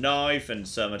ritual knife, and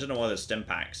some, I don't know why there's stim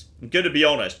packs. I'm going to be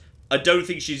honest, I don't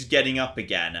think she's getting up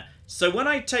again. So when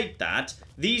I take that,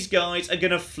 these guys are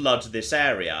going to flood this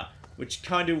area, which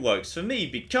kind of works for me,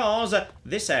 because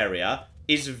this area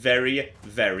is very,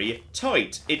 very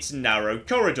tight. It's narrow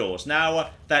corridors. Now,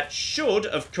 that should,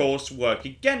 of course, work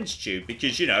against you,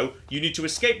 because, you know, you need to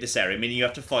escape this area, meaning you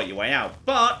have to fight your way out.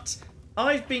 But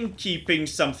I've been keeping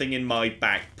something in my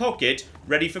back pocket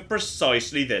ready for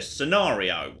precisely this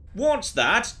scenario. What's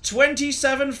that?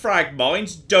 27 frag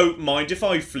mines, don't mind if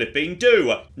I flipping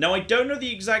do. Now, I don't know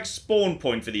the exact spawn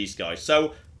point for these guys,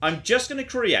 so I'm just going to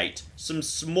create some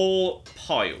small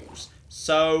piles.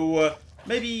 So,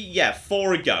 maybe, yeah,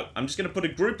 4 a go. I'm just going to put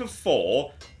a group of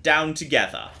 4 down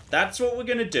together. That's what we're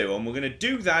going to do, and we're going to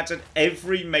do that at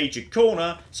every major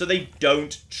corner so they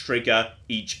don't trigger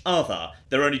each other.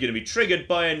 They're only going to be triggered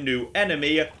by a new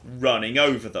enemy running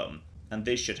over them. And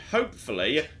this should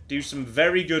hopefully do some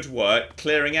very good work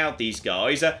clearing out these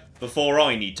guys before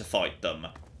I need to fight them.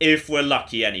 If we're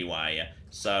lucky anyway.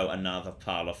 So, another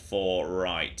pile of 4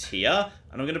 right here.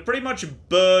 And I'm going to pretty much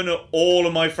burn all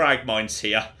of my frag mines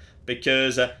here,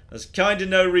 because there's kind of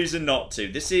no reason not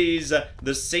to. This is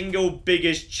the single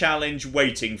biggest challenge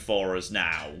waiting for us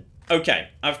now. Okay,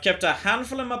 I've kept a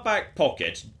handful in my back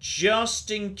pocket, just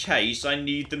in case I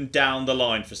need them down the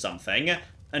line for something.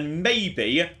 And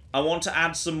maybe I want to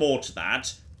add some more to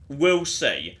that. We'll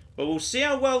see. But we'll see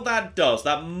how well that does.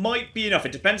 That might be enough.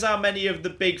 It depends how many of the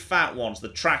big fat ones, the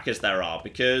trackers, there are,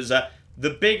 because the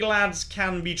big lads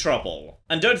can be trouble.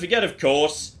 And don't forget, of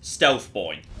course, Stealth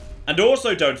Boy. And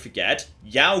also don't forget,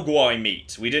 Yao Guai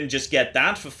meat. We didn't just get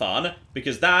that for fun,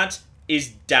 because that is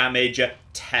damage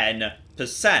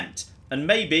 10%. And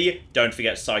maybe don't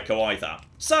forget Psycho either.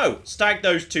 So, stack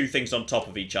those 2 things on top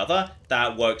of each other.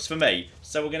 That works for me.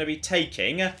 So we're going to be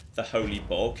taking the Holy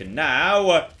Book, and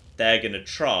now they're going to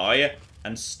try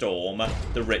and storm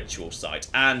the ritual site.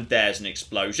 And there's an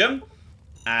explosion.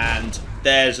 And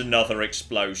there's another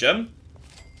explosion.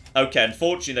 Okay,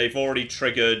 unfortunately they've already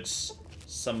triggered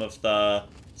some of the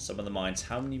mines.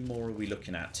 How many more are we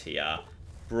looking at here?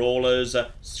 Brawlers,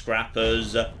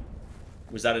 scrappers.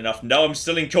 Was that enough? No, I'm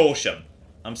still in caution.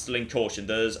 I'm still in caution.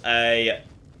 There's a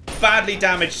badly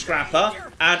damaged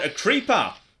scrapper and a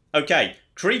creeper. Okay,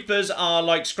 creepers are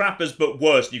like scrappers but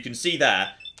worse. You can see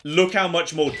there. Look how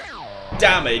much more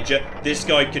damage this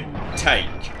guy could take.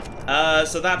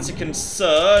 So that's a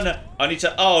concern. I need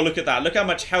to... Oh, look at that. Look how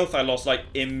much health I lost, like,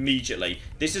 immediately.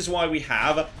 This is why we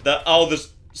have the... Oh,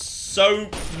 there's so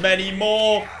many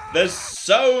more. There's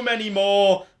so many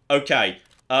more. Okay.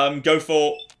 Go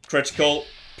for critical.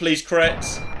 Please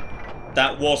crit.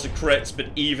 That was a crit, but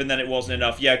even then it wasn't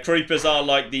enough. Yeah, creepers are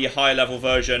like the high-level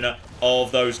version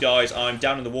of those guys. I'm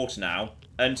down in the water now.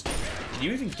 And can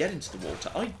you even get into the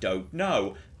water? I don't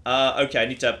know. Okay, I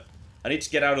need to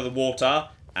get out of the water.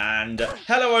 And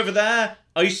hello over there.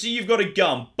 I see you've got a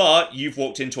gun, but you've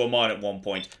walked into a mine at one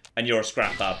point. And you're a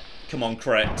scrapper. Come on,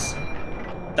 crit.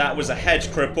 That was a head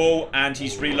cripple, and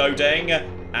he's reloading.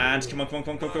 And come on, come on,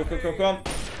 come on, come on, come on, come on.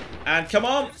 And come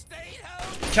on.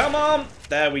 Come on.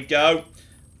 There we go.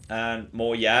 And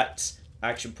more yet.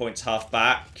 Action points half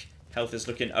back. Health is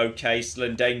looking okay. Still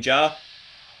in danger.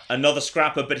 Another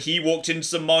scrapper, but he walked into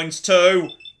some mines too.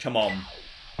 Come on.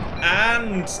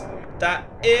 And that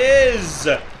is...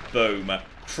 Boom.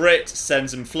 Crit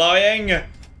sends him flying.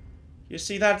 You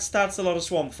see, that's a lot of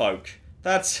swamp folk.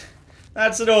 That's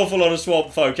an awful lot of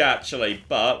swamp folk, actually.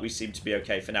 But we seem to be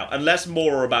okay for now. Unless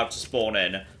more are about to spawn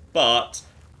in. But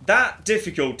that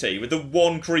difficulty with the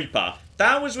one creeper,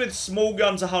 that was with Small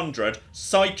Guns 100,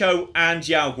 Psycho, and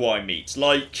Yao Guai meat.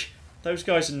 Like, those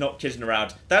guys are not kidding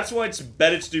around. That's why it's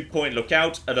better to do point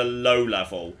lookout at a low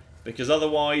level. Because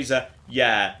otherwise,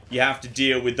 yeah, you have to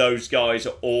deal with those guys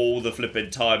all the flipping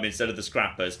time instead of the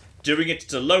scrappers. Doing it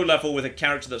at a low level with a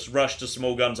character that's rushed to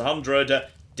Small Guns 100,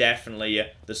 definitely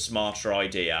the smarter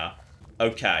idea.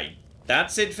 Okay,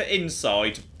 that's it for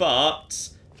inside, but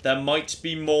there might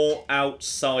be more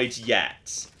outside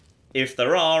yet. If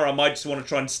there are, I might just want to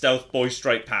try and stealth boy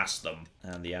straight past them.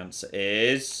 And the answer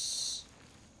is...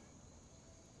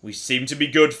 we seem to be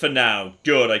good for now.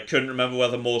 Good, I couldn't remember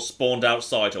whether more spawned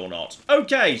outside or not.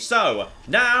 Okay, so,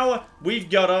 now we've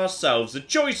got ourselves a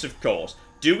choice, of course.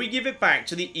 Do we give it back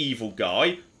to the evil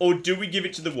guy, or do we give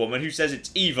it to the woman who says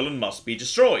it's evil and must be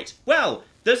destroyed? Well,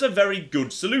 there's a very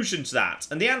good solution to that,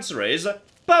 and the answer is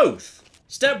both.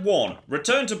 Step 1,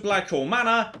 return to Blackhall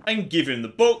Manor and give him the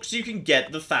book so you can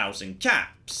get the 1,000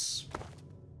 caps.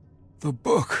 The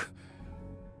book.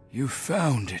 You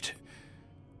found it.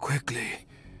 Quickly.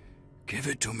 Give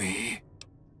it to me.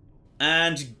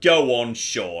 And go on,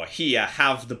 sure. Here,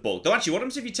 have the book. Though actually, what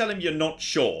happens if you tell him you're not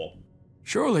sure?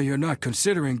 Surely you're not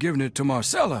considering giving it to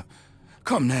Marcella.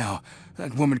 Come now.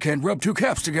 That woman can't rub two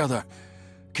caps together.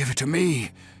 Give it to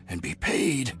me and be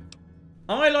paid.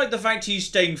 I like the fact he's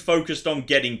staying focused on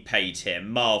getting paid here.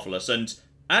 Marvellous. And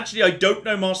actually, I don't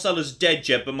know Marcella's dead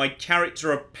yet, but my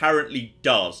character apparently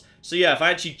does. So yeah, if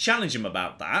I actually challenge him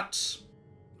about that...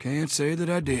 Can't say that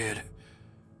I did.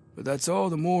 But that's all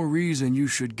the more reason you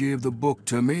should give the book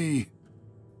to me.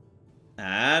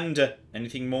 And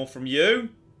anything more from you?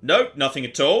 Nope, nothing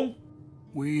at all.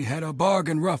 We had a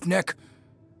bargain, roughneck.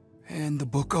 Hand the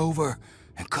book over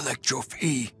and collect your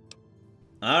fee.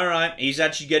 Alright, he's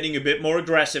actually getting a bit more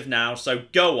aggressive now, so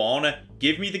go on.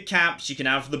 Give me the caps, you can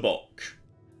have the book.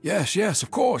 Yes, yes, of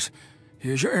course.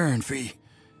 Here's your errand fee.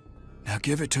 Now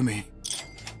give it to me.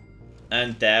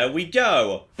 And there we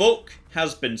go. Book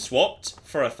has been swapped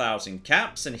for 1,000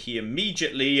 caps, and he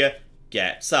immediately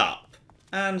gets up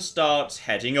and starts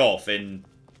heading off in...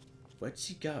 Where does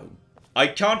he go? I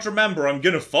can't remember. I'm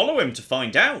going to follow him to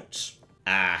find out.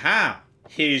 Aha!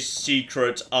 His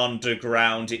secret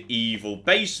underground evil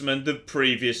basement that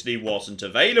previously wasn't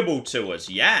available to us.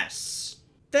 Yes.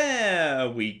 There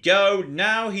we go.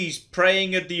 Now he's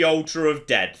praying at the altar of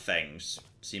dead things.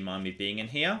 Does he mind me being in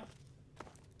here?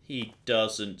 He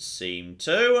doesn't seem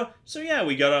to. So yeah,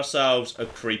 we got ourselves a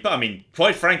creeper. I mean,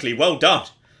 quite frankly, well done.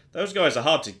 Those guys are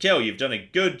hard to kill. You've done a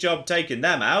good job taking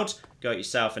them out. Got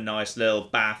yourself a nice little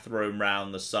bathroom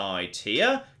round the side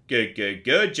here. Good, good,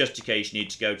 good. Just in case you need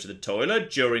to go to the toilet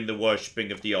during the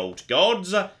worshipping of the old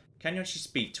gods. Can you actually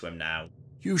speak to him now?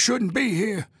 You shouldn't be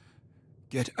here.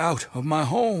 Get out of my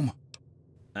home.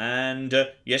 And,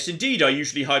 yes indeed, I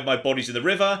usually hide my bodies in the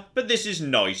river, but this is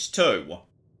nice too.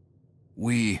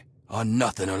 We are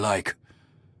nothing alike.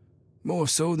 More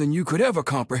so than you could ever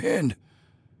comprehend.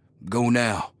 Go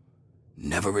now.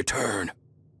 Never return.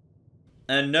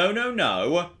 And no, no,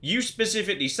 no. You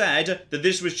specifically said that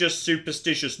this was just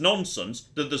superstitious nonsense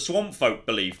that the swamp folk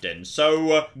believed in.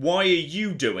 So, why are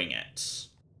you doing it?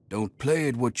 Don't play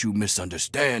at what you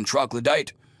misunderstand,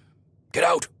 troglodyte. Get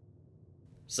out.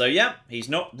 So, yeah, he's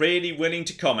not really willing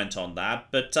to comment on that.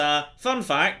 But, fun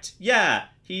fact, yeah,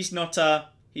 he's not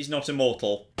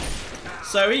immortal.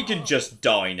 So he can just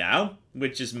die now,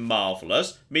 which is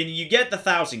marvellous. Meaning you get the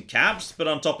 1,000 caps, but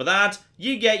on top of that,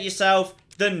 you get yourself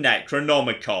the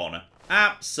Necronomicon.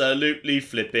 Absolutely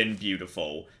flippin'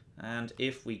 beautiful. And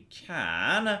if we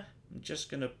can, I'm just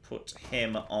going to put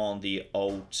him on the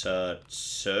altar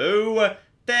too.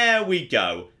 There we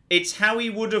go. It's how he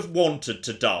would have wanted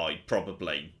to die,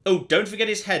 probably. Oh, don't forget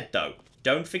his head, though.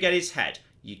 Don't forget his head.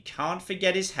 You can't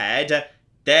forget his head.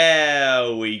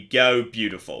 There we go.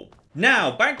 Beautiful.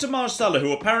 Now, back to Marcella,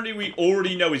 who apparently we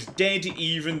already know is dead,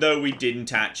 even though we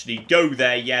didn't actually go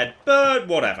there yet. But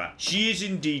whatever. She is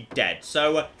indeed dead.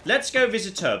 So let's go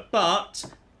visit her. But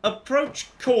approach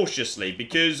cautiously,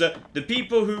 because the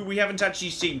people who we haven't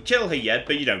actually seen kill her yet,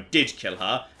 but, you know, did kill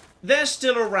her, they're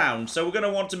still around. So we're going to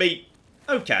want to be...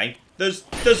 Okay, there's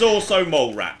also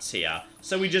mole rats here,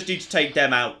 so we just need to take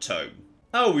them out too.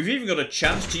 Oh, we've even got a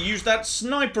chance to use that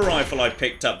sniper rifle I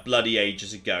picked up bloody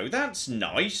ages ago. That's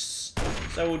nice.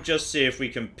 So we'll just see if we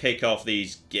can pick off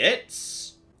these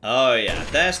gits. Oh yeah,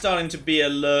 they're starting to be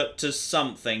alert to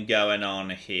something going on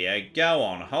here. Go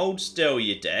on, hold still,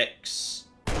 you dicks.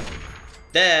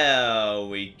 There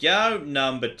we go.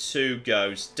 Number 2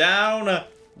 goes down.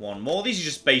 One more. These are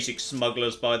just basic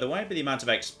smugglers, by the way, but the amount of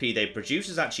XP they produce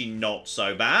is actually not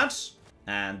so bad.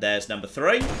 And there's number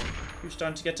 3, who's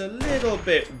starting to get a little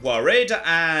bit worried,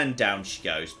 and down she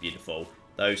goes. Beautiful.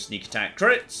 Those sneak attack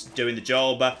crits doing the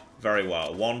job very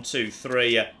well. 1, 2,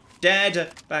 3,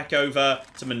 dead. Back over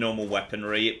to my normal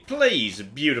weaponry, please.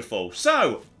 Beautiful.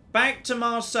 So, back to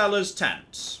Marcella's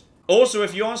tent. Also,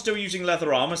 if you are still using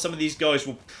leather armor, some of these guys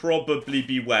will probably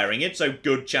be wearing it, so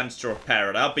good chance to repair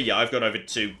it up. But yeah, I've gone over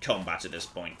to combat at this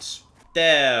point.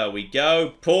 There we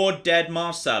go. Poor dead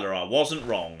Marcella, I wasn't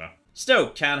wrong. Still,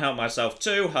 can't help myself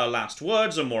too. Her last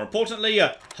words, and more importantly,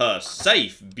 her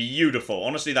safe. Beautiful.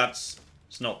 Honestly, it's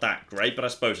not that great, but I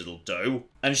suppose it'll do.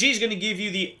 And she's going to give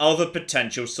you the other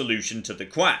potential solution to the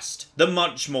quest. The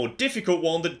much more difficult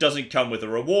one that doesn't come with a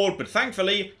reward, but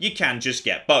thankfully, you can just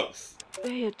get both.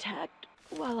 They attacked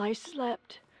while I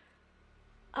slept.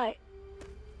 I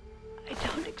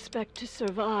don't expect to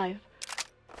survive.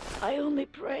 I only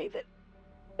pray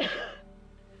that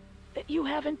that you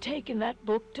haven't taken that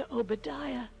book to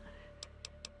Obadiah.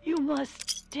 You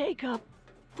must take up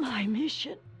my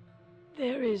mission.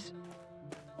 There is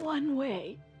one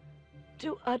way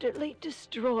to utterly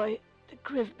destroy the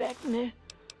Krivbekne,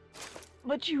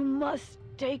 but you must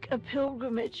take a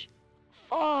pilgrimage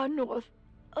far north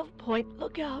of Point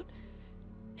Lookout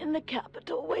in the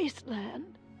capital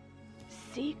wasteland.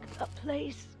 Seek a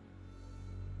place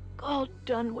called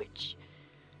Dunwich.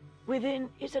 Within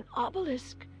is an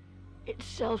obelisk,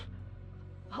 itself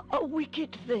a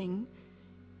wicked thing.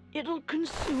 It'll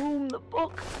consume the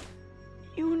book.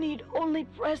 You need only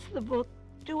press the book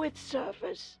to its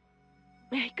surface.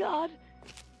 May God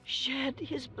shed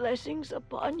his blessings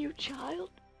upon you,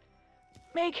 child.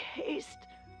 Make haste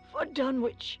for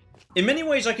Dunwich. In many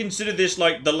ways, I consider this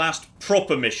like the last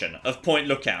proper mission of Point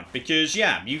Lookout, because,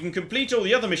 yeah, you can complete all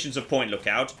the other missions of Point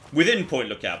Lookout within Point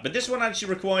Lookout, but this one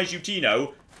actually requires you to, you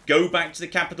know, go back to the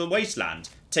capital wasteland,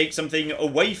 take something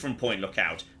away from Point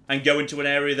Lookout, and go into an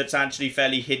area that's actually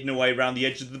fairly hidden away around the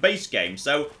edge of the base game,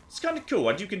 so it's kind of cool.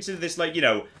 I do consider this like, you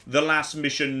know, the last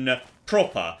mission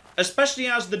proper, especially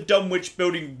as the Dunwich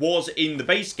building was in the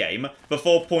base game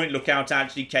before Point Lookout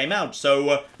actually came out,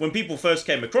 so when people first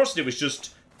came across it, it was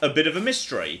just a bit of a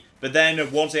mystery. But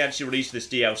then, once they actually released this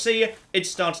DLC, it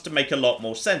started to make a lot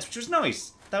more sense, which was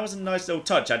nice. That was a nice little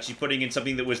touch, actually putting in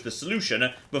something that was the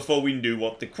solution before we knew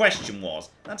what the question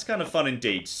was. That's kind of fun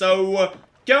indeed. So,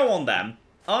 go on then.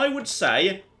 I would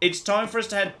say it's time for us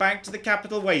to head back to the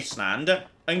capital wasteland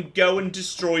and go and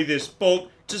destroy this book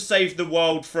to save the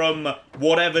world from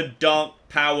whatever dark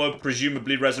power,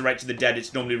 presumably resurrecting the dead,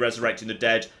 it's normally resurrecting the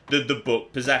dead, that the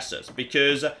book possesses.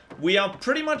 Because we are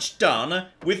pretty much done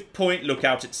with Point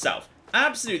Lookout itself.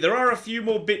 Absolutely, there are a few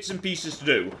more bits and pieces to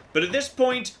do, but at this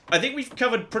point, I think we've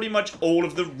covered pretty much all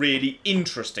of the really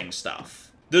interesting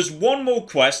stuff. There's one more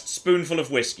quest, Spoonful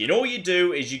of Whiskey, and all you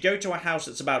do is you go to a house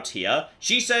that's about here.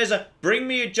 She says, bring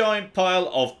me a giant pile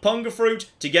of punga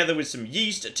fruit, together with some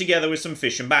yeast, together with some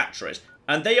fish and batteries.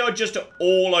 And they are just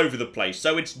all over the place,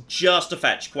 so it's just a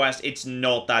fetch quest, it's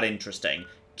not that interesting.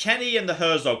 Kenny and the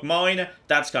Herzog Mine,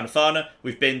 that's kind of fun.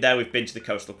 We've been there, we've been to the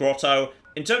Coastal Grotto.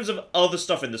 In terms of other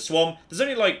stuff in the swamp, there's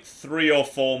only like 3 or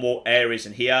 4 more areas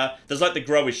in here. There's like the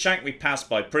Grower's Shack we passed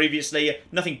by previously,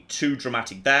 nothing too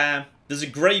dramatic there. There's a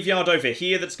graveyard over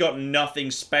here that's got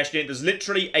nothing special in it. There's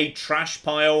literally a trash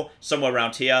pile somewhere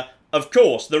around here. Of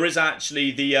course, there is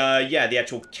actually the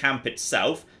actual camp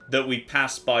itself that we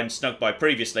passed by and snuck by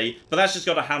previously, but that's just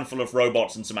got a handful of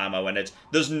robots and some ammo in it.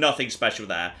 There's nothing special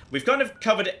there. We've kind of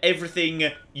covered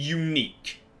everything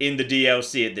unique in the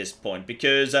DLC at this point,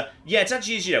 because, yeah, it's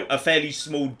actually, you know, a fairly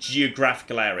small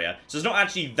geographical area, so there's not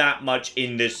actually that much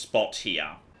in this spot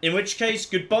here. In which case,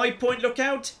 goodbye, Point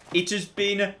Lookout. It has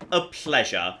been a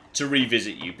pleasure to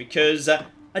revisit you, because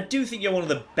I do think you're one of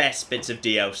the best bits of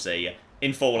DLC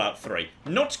in Fallout 3.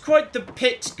 Not quite the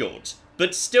pit good,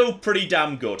 but still pretty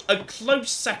damn good. A close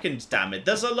second, damn it.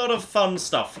 There's a lot of fun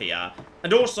stuff here.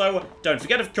 And also, don't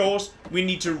forget, of course, we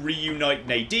need to reunite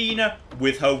Nadine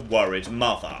with her worried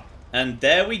mother. And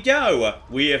there we go.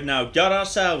 We have now got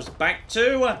ourselves back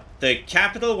to the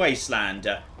Capital Wasteland.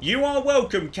 You are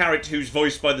welcome, character who's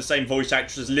voiced by the same voice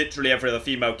actress as literally every other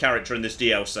female character in this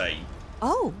DLC.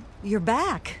 Oh, you're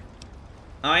back.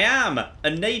 I am.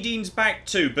 And Nadine's back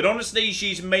too, but honestly,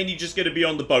 she's mainly just going to be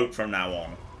on the boat from now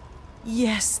on.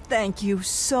 Yes, thank you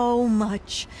so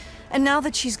much. And now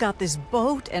that she's got this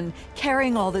boat and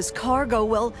carrying all this cargo,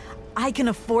 well, I can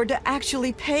afford to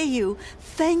actually pay you.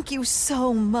 Thank you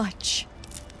so much.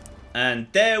 And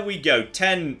there we go.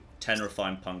 10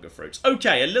 refined punga fruits.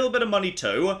 Okay, a little bit of money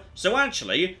too. So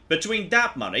actually, between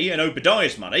that money and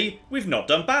Obadiah's money, we've not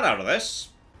done bad out of this.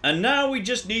 And now we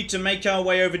just need to make our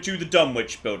way over to the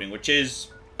Dunwich building, which is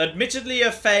admittedly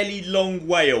a fairly long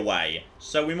way away.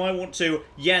 So we might want to,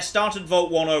 start at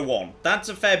Vault 101. That's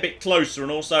a fair bit closer,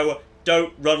 and also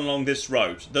don't run along this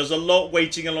road. There's a lot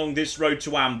waiting along this road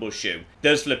to ambush you.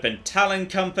 There's flippin' Talon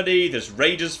Company, there's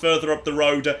raiders further up the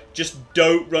road. Just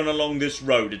don't run along this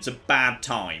road, it's a bad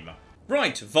time.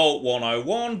 Right, Vault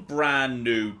 101, brand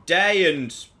new day,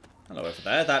 and hello over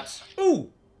there, that's, ooh,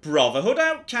 Brotherhood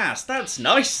Outcast, that's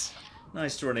nice.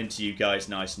 Nice to run into you guys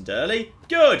nice and early.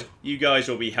 Good, you guys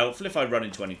will be helpful if I run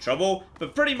into any trouble,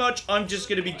 but pretty much I'm just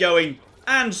going to be going.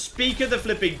 And speak of the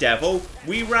flipping devil,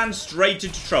 we ran straight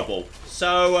into trouble.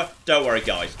 So, don't worry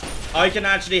guys. I can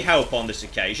actually help on this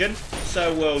occasion.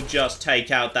 So we'll just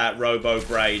take out that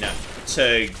Robo-Brain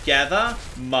together.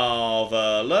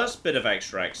 Marvellous. Bit of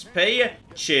extra XP.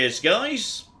 Cheers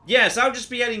guys. Yes, I'll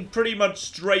just be heading pretty much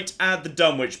straight at the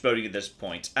Dunwich building at this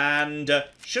point. And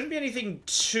shouldn't be anything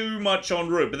too much en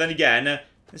route. But then again,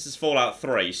 this is Fallout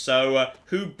 3, so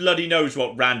who bloody knows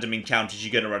what random encounters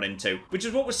you're going to run into. Which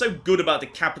is what was so good about the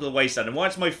Capital Wasteland, and why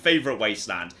it's my favourite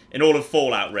wasteland in all of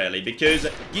Fallout, really. Because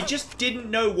you just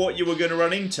didn't know what you were going to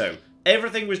run into.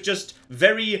 Everything was just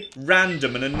very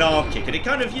random and anarchic, and it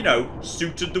kind of, you know,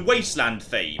 suited the wasteland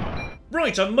theme.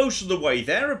 Right, I'm most of the way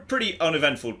there, a pretty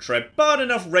uneventful trip, but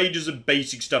enough raiders and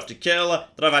basic stuff to kill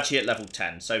that I've actually hit level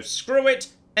 10, so screw it.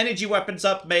 Energy weapons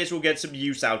up, may as well get some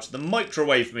use out of the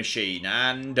microwave machine,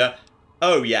 and,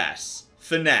 oh yes,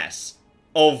 finesse,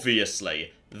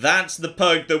 obviously. That's the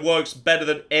perk that works better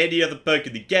than any other perk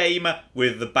in the game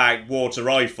with the backwater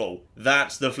rifle.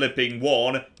 That's the flipping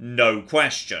one, no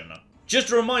question.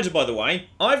 Just a reminder, by the way,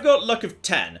 I've got luck of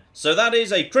 10, so that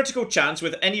is a critical chance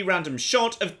with any random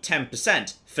shot of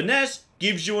 10%. Finesse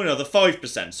gives you another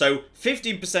 5%, so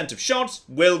 15% of shots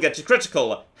will get a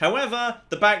critical. However,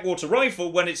 the backwater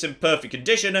rifle, when it's in perfect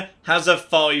condition, has a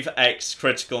 5x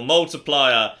critical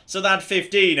multiplier. So that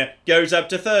 15 goes up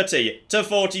to 30, to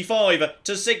 45,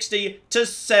 to 60, to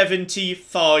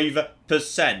 75%.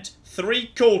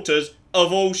 3/4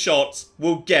 of all shots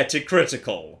will get a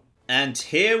critical. And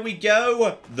here we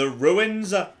go, the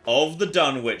ruins of the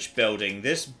Dunwich building.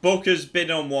 This book has been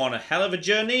on one hell of a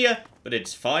journey, but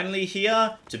it's finally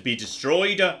here to be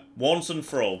destroyed once and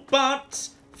for all. But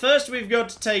first we've got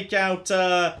to take out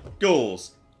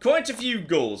ghouls. Quite a few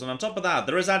ghouls, and on top of that,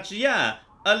 there is actually, a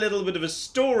little bit of a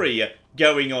story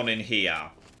going on in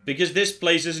here. Because this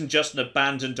place isn't just an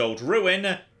abandoned old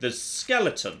ruin, there's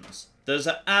skeletons, there's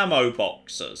ammo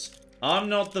boxes. I'm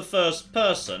not the first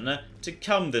person to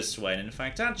come this way, and in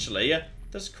fact, actually,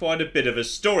 there's quite a bit of a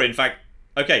story. In fact,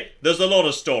 okay, there's a lot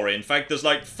of story. In fact, there's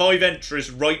like 5 entries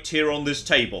right here on this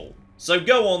table. So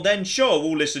go on then, sure,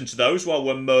 we'll listen to those while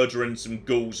we're murdering some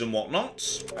ghouls and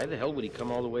whatnot. Why the hell would he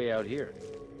come all the way out here?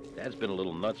 Dad's been a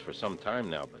little nuts for some time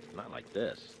now, but not like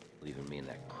this. Leaving me in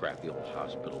that crappy old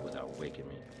hospital without waking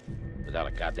me. Without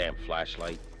a goddamn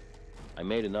flashlight. I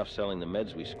made enough selling the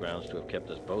meds we scrounged to have kept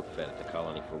us both fed at the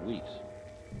colony for weeks.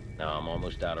 Now I'm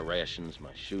almost out of rations,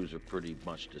 my shoes are pretty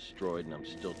much destroyed, and I'm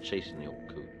still chasing the old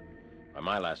coot. By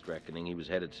my last reckoning, he was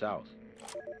headed south.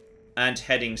 And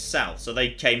heading south, so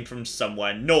they came from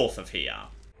somewhere north of here.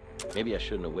 Maybe I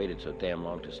shouldn't have waited so damn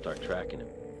long to start tracking him.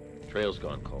 Trail's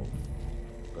gone cold.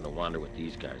 I'm gonna wander with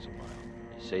these guys a while.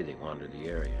 They say they wander the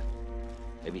area.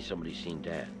 Maybe somebody's seen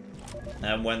Dad.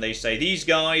 And when they say these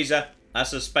guys, I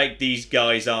suspect these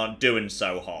guys aren't doing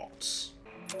so hot.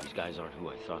 These guys aren't who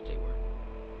I thought they were.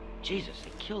 Jesus,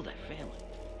 they killed that family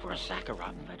for a sack of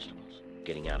rotten vegetables.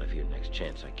 Getting out of here next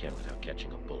chance I can without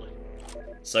catching a bullet.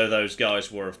 So those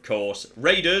guys were, of course,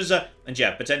 raiders. And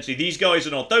yeah, potentially these guys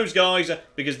are not those guys,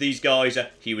 because these guys,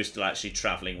 he was still actually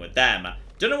travelling with them.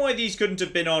 Don't know why these couldn't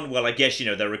have been on, well, I guess, you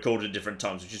know, they're recorded at different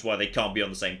times, which is why they can't be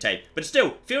on the same tape. But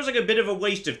still, feels like a bit of a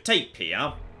waste of tape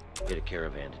here. Hit a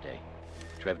caravan today.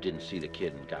 Trev didn't see the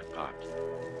kid and got popped.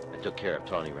 I took care of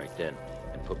Tawny right then,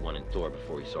 and put one in Thor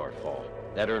before he saw her fall.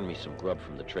 That earned me some grub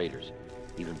from the traders.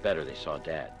 Even better, they saw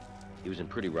Dad. He was in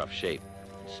pretty rough shape,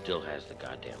 and still has the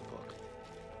goddamn book.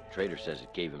 Trader says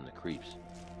it gave him the creeps.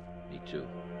 Me too.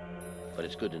 But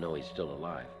it's good to know he's still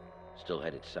alive. Still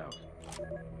headed south.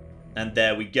 And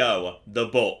there we go. The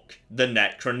book. The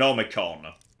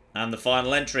Necronomicon. And the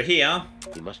final entry here.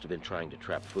 He must have been trying to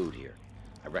trap food here.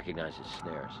 I recognize his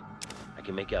snares. I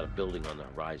can make out a building on the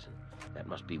horizon. That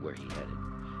must be where he headed.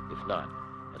 If not,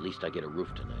 at least I get a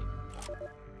roof tonight.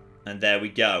 And there we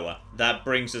go. That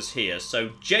brings us here. So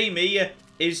Jamie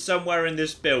is somewhere in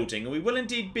this building. We will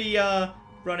indeed be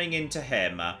running into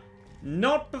him.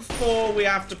 Not before we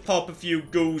have to pop a few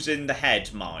ghouls in the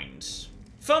head, mind.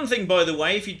 Fun thing, by the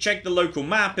way, if you check the local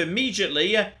map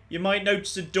immediately, you might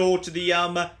notice a door to the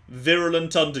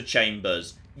virulent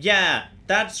underchambers. Yeah,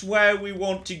 that's where we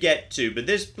want to get to, but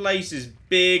this place is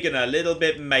big and a little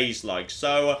bit maze-like,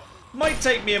 so might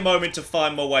take me a moment to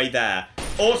find my way there.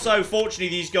 Also, fortunately,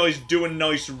 these guys do a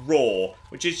nice roar,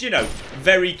 which is, you know,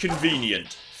 very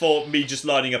convenient for me just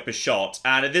lining up a shot.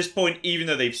 And at this point, even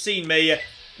though they've seen me,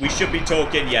 we should be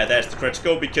talking, yeah, there's the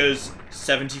critical, because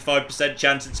 75%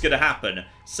 chance it's going to happen.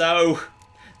 So,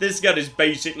 this gun is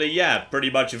basically, yeah, pretty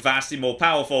much vastly more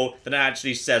powerful than it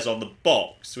actually says on the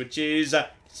box, which is,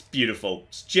 it's beautiful.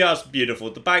 It's just beautiful.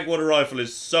 The Backwater rifle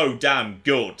is so damn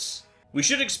good. We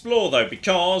should explore, though,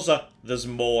 because there's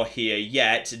more here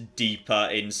yet, deeper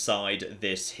inside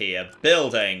this here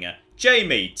building.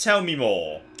 Jamie, tell me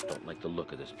more. Don't like the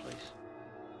look of this place.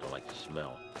 Don't like the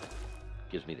smell.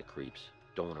 Gives me the creeps.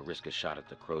 Don't want to risk a shot at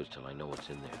the crows till I know what's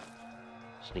in there.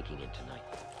 Sneaking in tonight.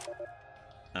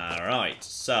 Alright,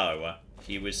 so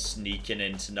he was sneaking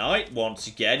in tonight. Once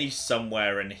again, he's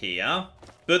somewhere in here.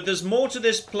 But there's more to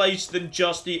this place than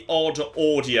just the odd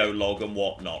audio log and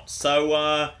whatnot.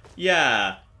 So,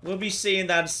 yeah, we'll be seeing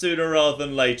that sooner rather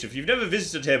than later. If you've never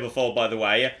visited here before, by the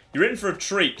way, you're in for a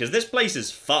treat, because this place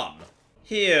is fun.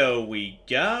 Here we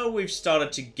go. We've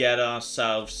started to get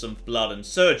ourselves some blood and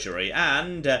surgery,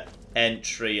 and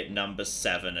entry at number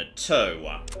 7 at 2.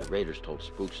 The raiders told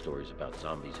spook stories about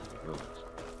zombies in the ruins.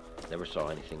 Never saw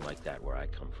anything like that where I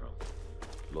come from.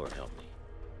 Lord help me.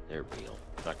 They're real.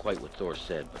 Not quite what Thor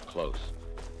said, but close.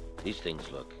 These things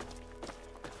look...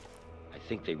 I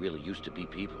think they really used to be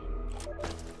people.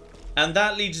 And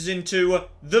that leads us into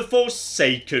the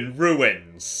Forsaken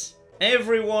Ruins.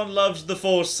 Everyone loves the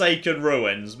Forsaken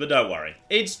Ruins, but don't worry.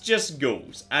 It's just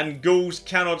ghouls, and ghouls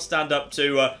cannot stand up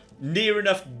to near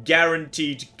enough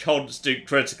guaranteed constant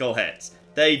critical hits.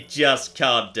 They just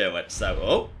can't do it. So,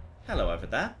 oh, hello over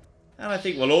there. And I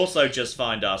think we'll also just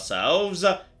find ourselves,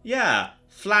 yeah,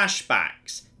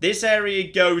 flashbacks. This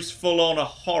area goes full on a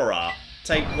horror.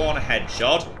 Take one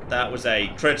headshot. That was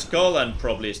a critical and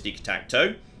probably a sneak attack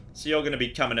too. So you're going to be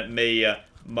coming at me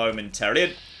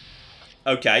momentarily.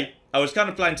 Okay, I was kind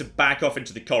of planning to back off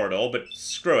into the corridor, but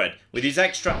screw it. With these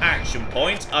extra action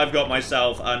points, I've got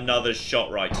myself another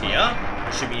shot right here.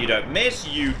 Assuming you don't miss,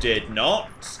 you did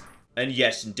not. And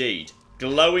yes, indeed.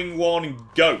 Glowing one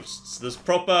ghosts. There's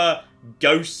proper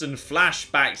ghosts and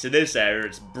flashbacks in this area.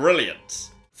 It's brilliant.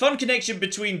 Fun connection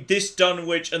between this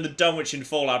Dunwich and the Dunwich in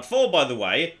Fallout 4, by the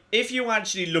way. If you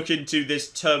actually look into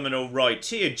this terminal right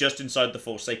here, just inside the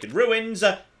Forsaken Ruins,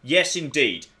 yes,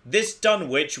 indeed. This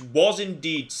Dunwich was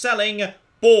indeed selling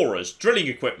borers, drilling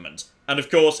equipment. And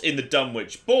of course, in the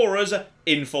Dunwich borers,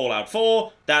 in Fallout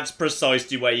 4, that's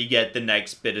precisely where you get the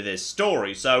next bit of this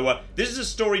story. So, this is a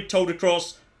story told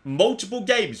across multiple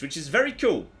games, which is very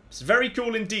cool. It's very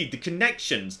cool indeed, the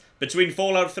connections between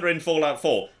Fallout 3 and Fallout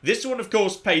 4. This one, of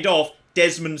course, paid off.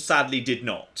 Desmond sadly did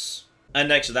not. And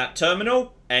next to that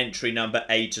terminal, entry number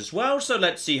 8 as well. So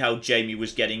let's see how Jamie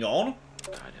was getting on.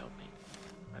 God help me.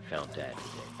 I found Dad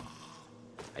today.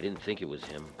 I didn't think it was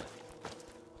him, but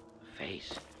the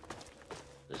face.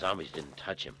 The zombies didn't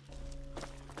touch him.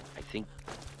 I think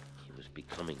he was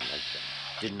becoming like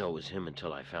that. Didn't know it was him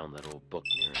until I found that old book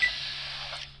near him.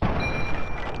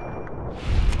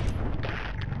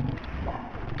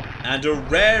 And a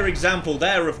rare example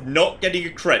there of not getting a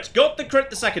crit. Got the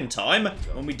crit the second time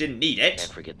when we didn't need it.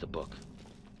 Can't forget the book.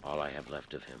 All I have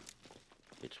left of him.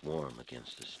 It's warm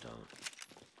against the stone.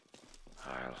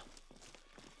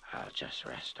 I'll just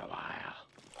rest a while.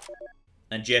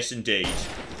 And yes, indeed.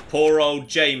 Poor old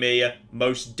Jamie,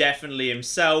 most definitely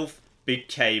himself,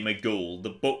 became a ghoul. The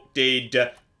book book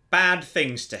did bad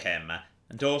things to him.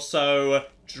 And also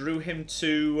drew him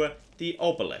to the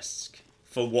obelisk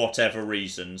for whatever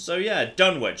reason. So yeah,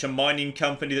 Dunwich, a mining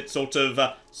company that sort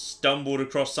of stumbled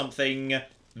across something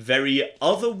very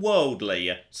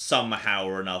otherworldly somehow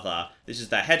or another. This is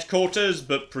their headquarters,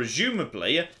 but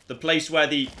presumably the place where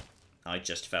the... I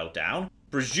just fell down.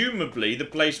 Presumably the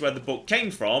place where the book came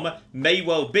from may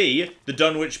well be the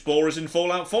Dunwich Borers in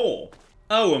Fallout 4.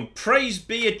 Oh, and praise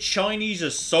be a Chinese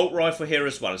assault rifle here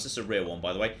as well. Is this a real one,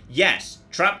 by the way? Yes,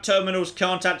 trap terminals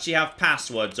can't actually have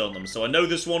passwords on them, so I know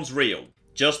this one's real.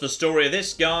 Just the story of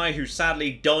this guy who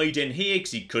sadly died in here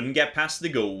because he couldn't get past the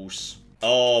ghouls.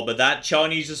 Oh, but that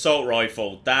Chinese assault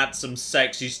rifle, that's some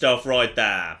sexy stuff right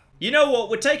there. You know what?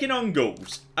 We're taking on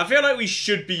ghouls. I feel like we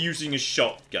should be using a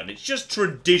shotgun. It's just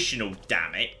traditional,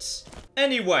 damn it.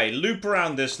 Anyway, loop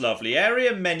around this lovely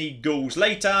area many ghouls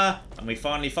later, and we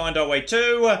finally find our way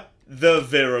to the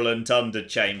Virulent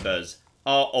Underchambers,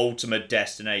 our ultimate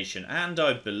destination. And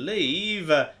I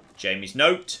believe Jamie's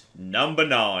note, number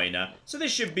 9. So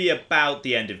this should be about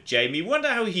the end of Jamie. Wonder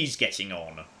how he's getting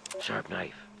on. Sharp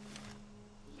knife.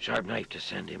 Sharp knife to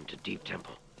send him to Deep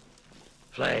Temple.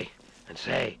 Flay and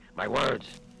say my words.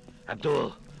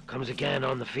 Abdul comes again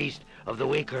on the Feast of the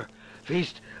Weaker.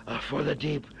 Feast for the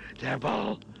Deep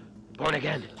Temple. Born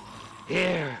again.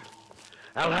 Here.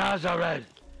 Al-Hazared.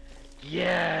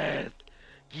 Yet.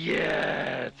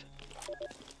 Yet.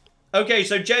 Okay,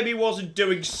 so Jamie wasn't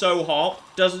doing so hot.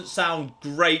 Doesn't sound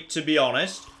great, to be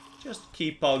honest. Just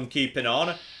keep on keeping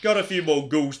on. Got a few more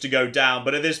ghouls to go down,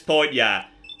 but at this point, yeah.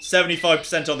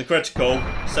 75% on the critical,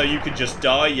 so you can just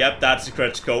die. Yep, that's a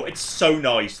critical. It's so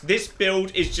nice. This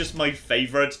build is just my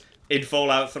favourite in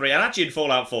Fallout 3, and actually in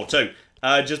Fallout 4 too.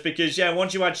 Just because, yeah,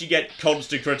 once you actually get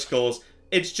constant criticals,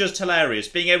 it's just hilarious.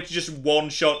 Being able to just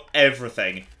one-shot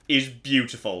everything is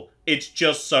beautiful. It's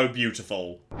just so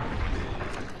beautiful.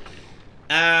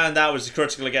 And that was a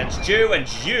critical against you, and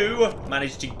you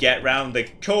managed to get round the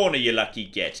corner, you lucky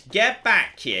git. Get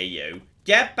back here, you.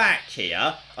 Get back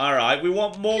here. Alright, we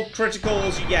want more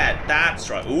criticals yet. That's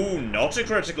right. Ooh, not a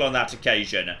critical on that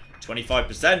occasion.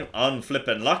 25%,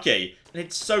 unflippin' lucky. And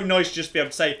it's so nice just to be able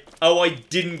to say, oh, I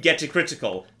didn't get a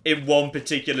critical in one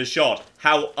particular shot.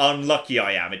 How unlucky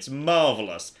I am. It's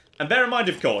marvellous. And bear in mind,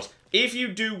 of course, if you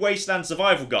do Wasteland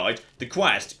Survival Guide, the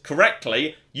quest,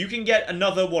 correctly, you can get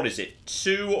another, what is it,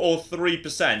 2 or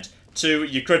 3% to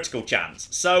your critical chance.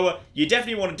 So you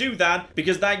definitely want to do that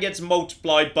because that gets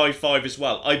multiplied by 5 as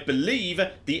well. I believe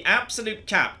the absolute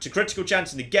cap to critical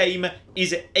chance in the game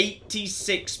is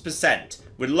 86%.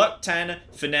 With luck 10,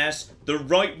 finesse, the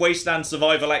right Wasteland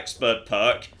Survival Expert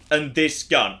perk, and this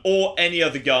gun, or any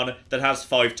other gun that has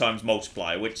 5 times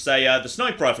multiplier, which say the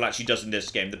sniper rifle actually does in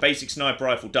this game. The basic sniper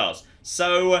rifle does.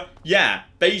 So yeah,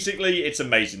 basically it's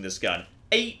amazing, this gun.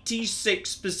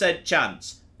 86%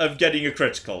 chance of getting a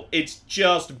critical. It's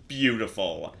just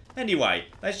beautiful. Anyway,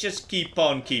 let's just keep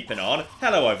on keeping on.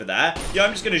 Hello over there. Yeah,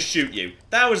 I'm just going to shoot you.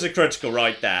 That was a critical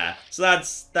right there. So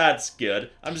that's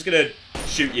good. I'm just going to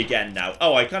shoot you again now.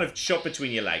 Oh, I kind of shot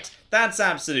between your legs. That's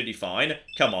absolutely fine.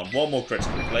 Come on, one more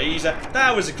critical, please.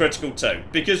 That was a critical too,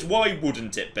 because why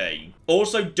wouldn't it be?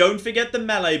 Also, don't forget the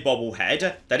melee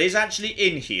bobblehead. That is actually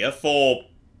in here for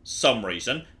some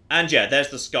reason. And yeah, there's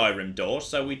the Skyrim door,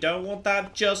 so we don't want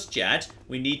that just yet.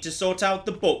 We need to sort out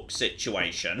the book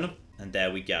situation. And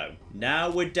there we go. Now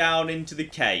we're down into the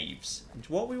caves. And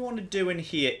what we want to do in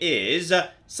here is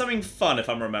something fun, if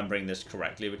I'm remembering this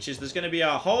correctly, which is there's going to be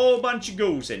a whole bunch of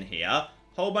ghouls in here.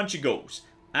 Whole bunch of ghouls.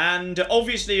 And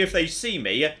obviously if they see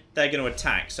me, they're going to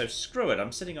attack. So screw it,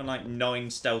 I'm sitting on like 9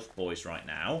 stealth boys right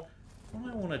now.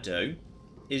 What I want to do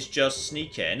is just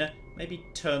sneak in. Maybe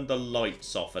turn the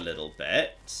lights off a little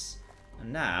bit.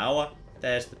 And now,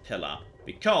 there's the pillar.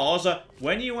 Because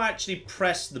when you actually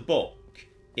press the book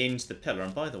into the pillar,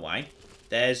 and by the way,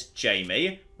 there's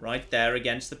Jamie right there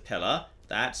against the pillar.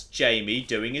 That's Jamie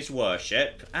doing his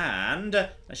worship. And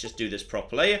let's just do this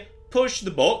properly. Push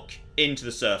the book into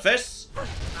the surface.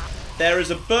 There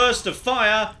is a burst of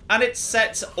fire, and it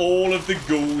sets all of the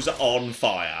ghouls on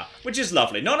fire. Which is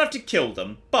lovely. Not enough to kill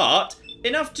them, but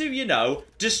enough to, you know,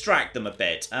 distract them a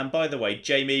bit. And by the way,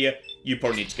 Jamie, you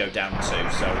probably need to go down too.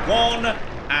 So 1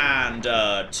 and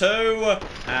 2,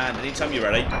 and anytime you're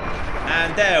ready.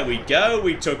 And there we go.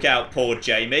 We took out poor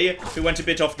Jamie, who went a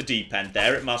bit off the deep end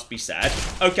there, it must be said.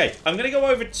 Okay, I'm gonna go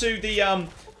over to the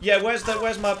yeah, where's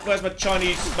my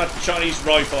Chinese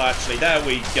rifle actually? There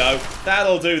we go.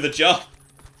 That'll do the job.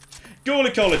 Ghoul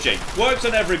ecology. Works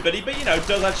on everybody, but, you know,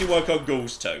 does actually work on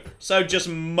ghouls too. So just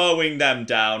mowing them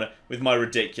down with my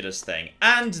ridiculous thing.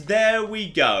 And there we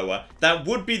go. That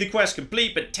would be the quest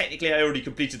complete, but technically I already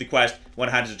completed the quest when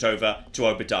I handed it over to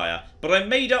Obadiah. But I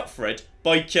made up for it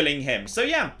by killing him. So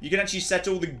yeah, you can actually set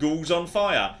all the ghouls on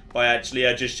fire by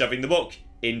actually just shoving the book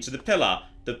into the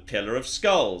Pillar of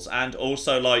Skulls. And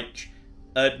also, like,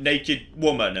 a naked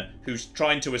woman who's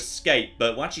trying to escape,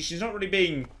 but well, actually she's not really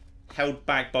being held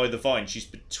back by the vine, she's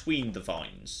between the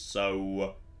vines.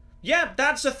 So yeah,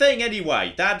 that's a thing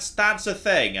anyway. That's a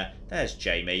thing. There's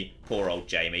Jamie. Poor old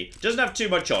Jamie. Doesn't have too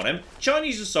much on him.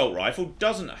 Chinese assault rifle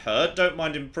doesn't hurt. Don't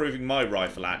mind improving my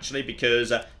rifle, actually,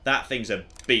 because that thing's a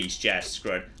beast. Yes,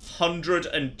 screw it.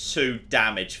 102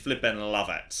 damage. Flippin' love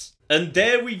it. And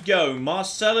there we go.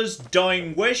 Marcella's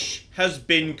dying wish has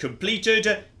been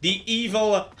completed. The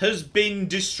evil has been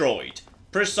destroyed.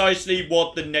 Precisely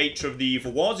what the nature of the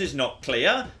evil was is not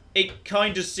clear. It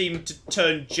kind of seemed to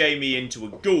turn Jamie into a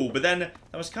ghoul, but then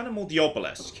that was kind of more the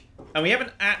obelisk. And we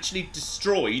haven't actually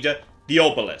destroyed the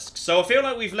obelisk. So I feel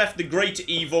like we've left the great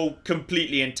evil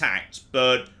completely intact.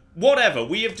 But whatever,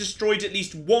 we have destroyed at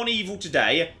least one evil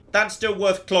today. That's still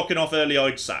worth clocking off early,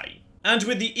 I'd say. And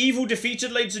with the evil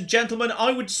defeated, ladies and gentlemen,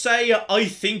 I would say I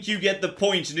think you get the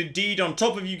point. And indeed, on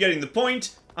top of you getting the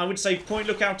point, I would say Point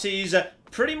Lookout is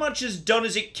pretty much as done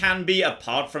as it can be,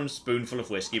 apart from Spoonful of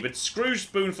Whiskey. But screw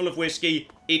Spoonful of Whiskey,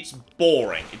 it's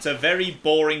boring. It's a very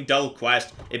boring, dull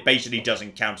quest. It basically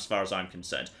doesn't count as far as I'm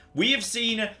concerned. We have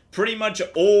seen pretty much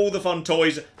all the fun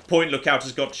toys Point Lookout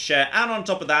has got to share, and on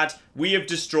top of that, we have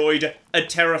destroyed a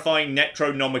terrifying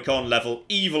Necronomicon level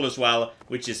evil as well,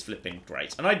 which is flipping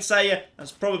great. And I'd say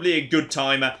that's probably a good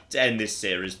time to end this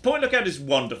series. Point Lookout is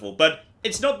wonderful, but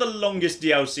it's not the longest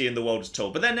DLC in the world at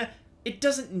all. But then it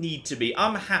doesn't need to be.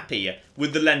 I'm happy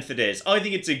with the length it is. I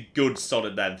think it's a good,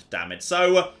 solid length, damn it.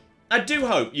 So, I do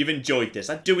hope you've enjoyed this.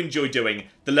 I do enjoy doing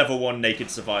the level 1 Naked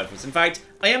Survivals. In fact,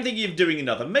 I am thinking of doing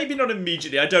another. Maybe not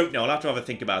immediately, I don't know. I'll have to have a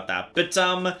think about that. But,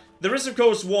 there is, of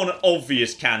course, one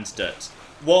obvious candidate.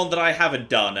 One that I haven't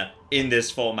done in this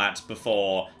format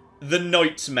before. The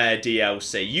Nightmare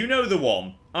DLC. You know the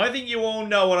one. I think you all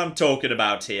know what I'm talking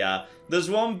about here. There's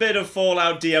one bit of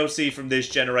Fallout DLC from this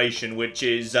generation, which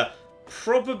is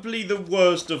probably the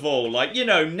worst of all. Like, you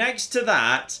know, next to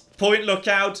that, Point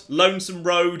Lookout, Lonesome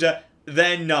Road,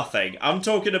 they're nothing. I'm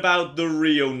talking about the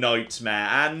real Nightmare,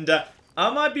 and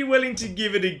I might be willing to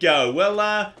give it a go.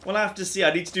 Well, we'll have to see.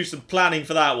 I need to do some planning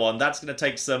for that one. That's going to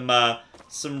take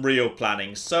some real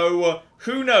planning. So,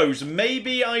 who knows?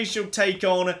 Maybe I shall take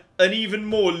on an even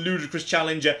more ludicrous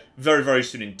challenge very, very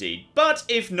soon indeed. But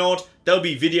if not, there'll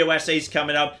be video essays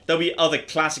coming up. There'll be other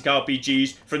classic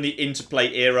RPGs from the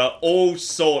Interplay era. All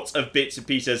sorts of bits and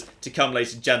pieces to come,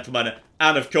 ladies and gentlemen.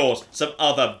 And, of course, some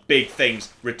other big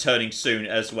things returning soon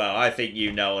as well. I think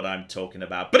you know what I'm talking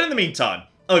about. But in the meantime,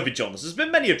 I've been John. This has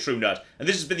been Many a True Nerd. And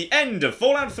this has been the end of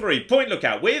Fallout 3 Point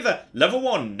Lookout with Level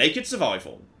 1 Naked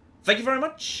Survival. Thank you very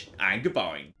much, and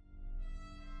goodbye.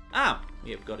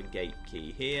 We have got a gate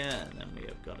key here, and then we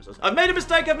have got I've made a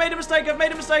mistake, I've made a mistake, I've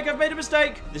made a mistake, I've made a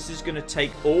mistake! This is going to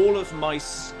take all of my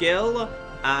skill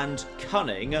and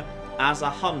cunning as a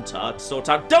hunter to sort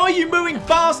out— Die, you mooing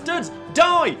bastards!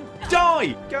 Die!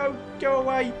 Die! Go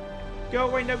away. Go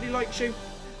away, nobody likes you.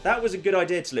 That was a good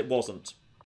idea till it wasn't.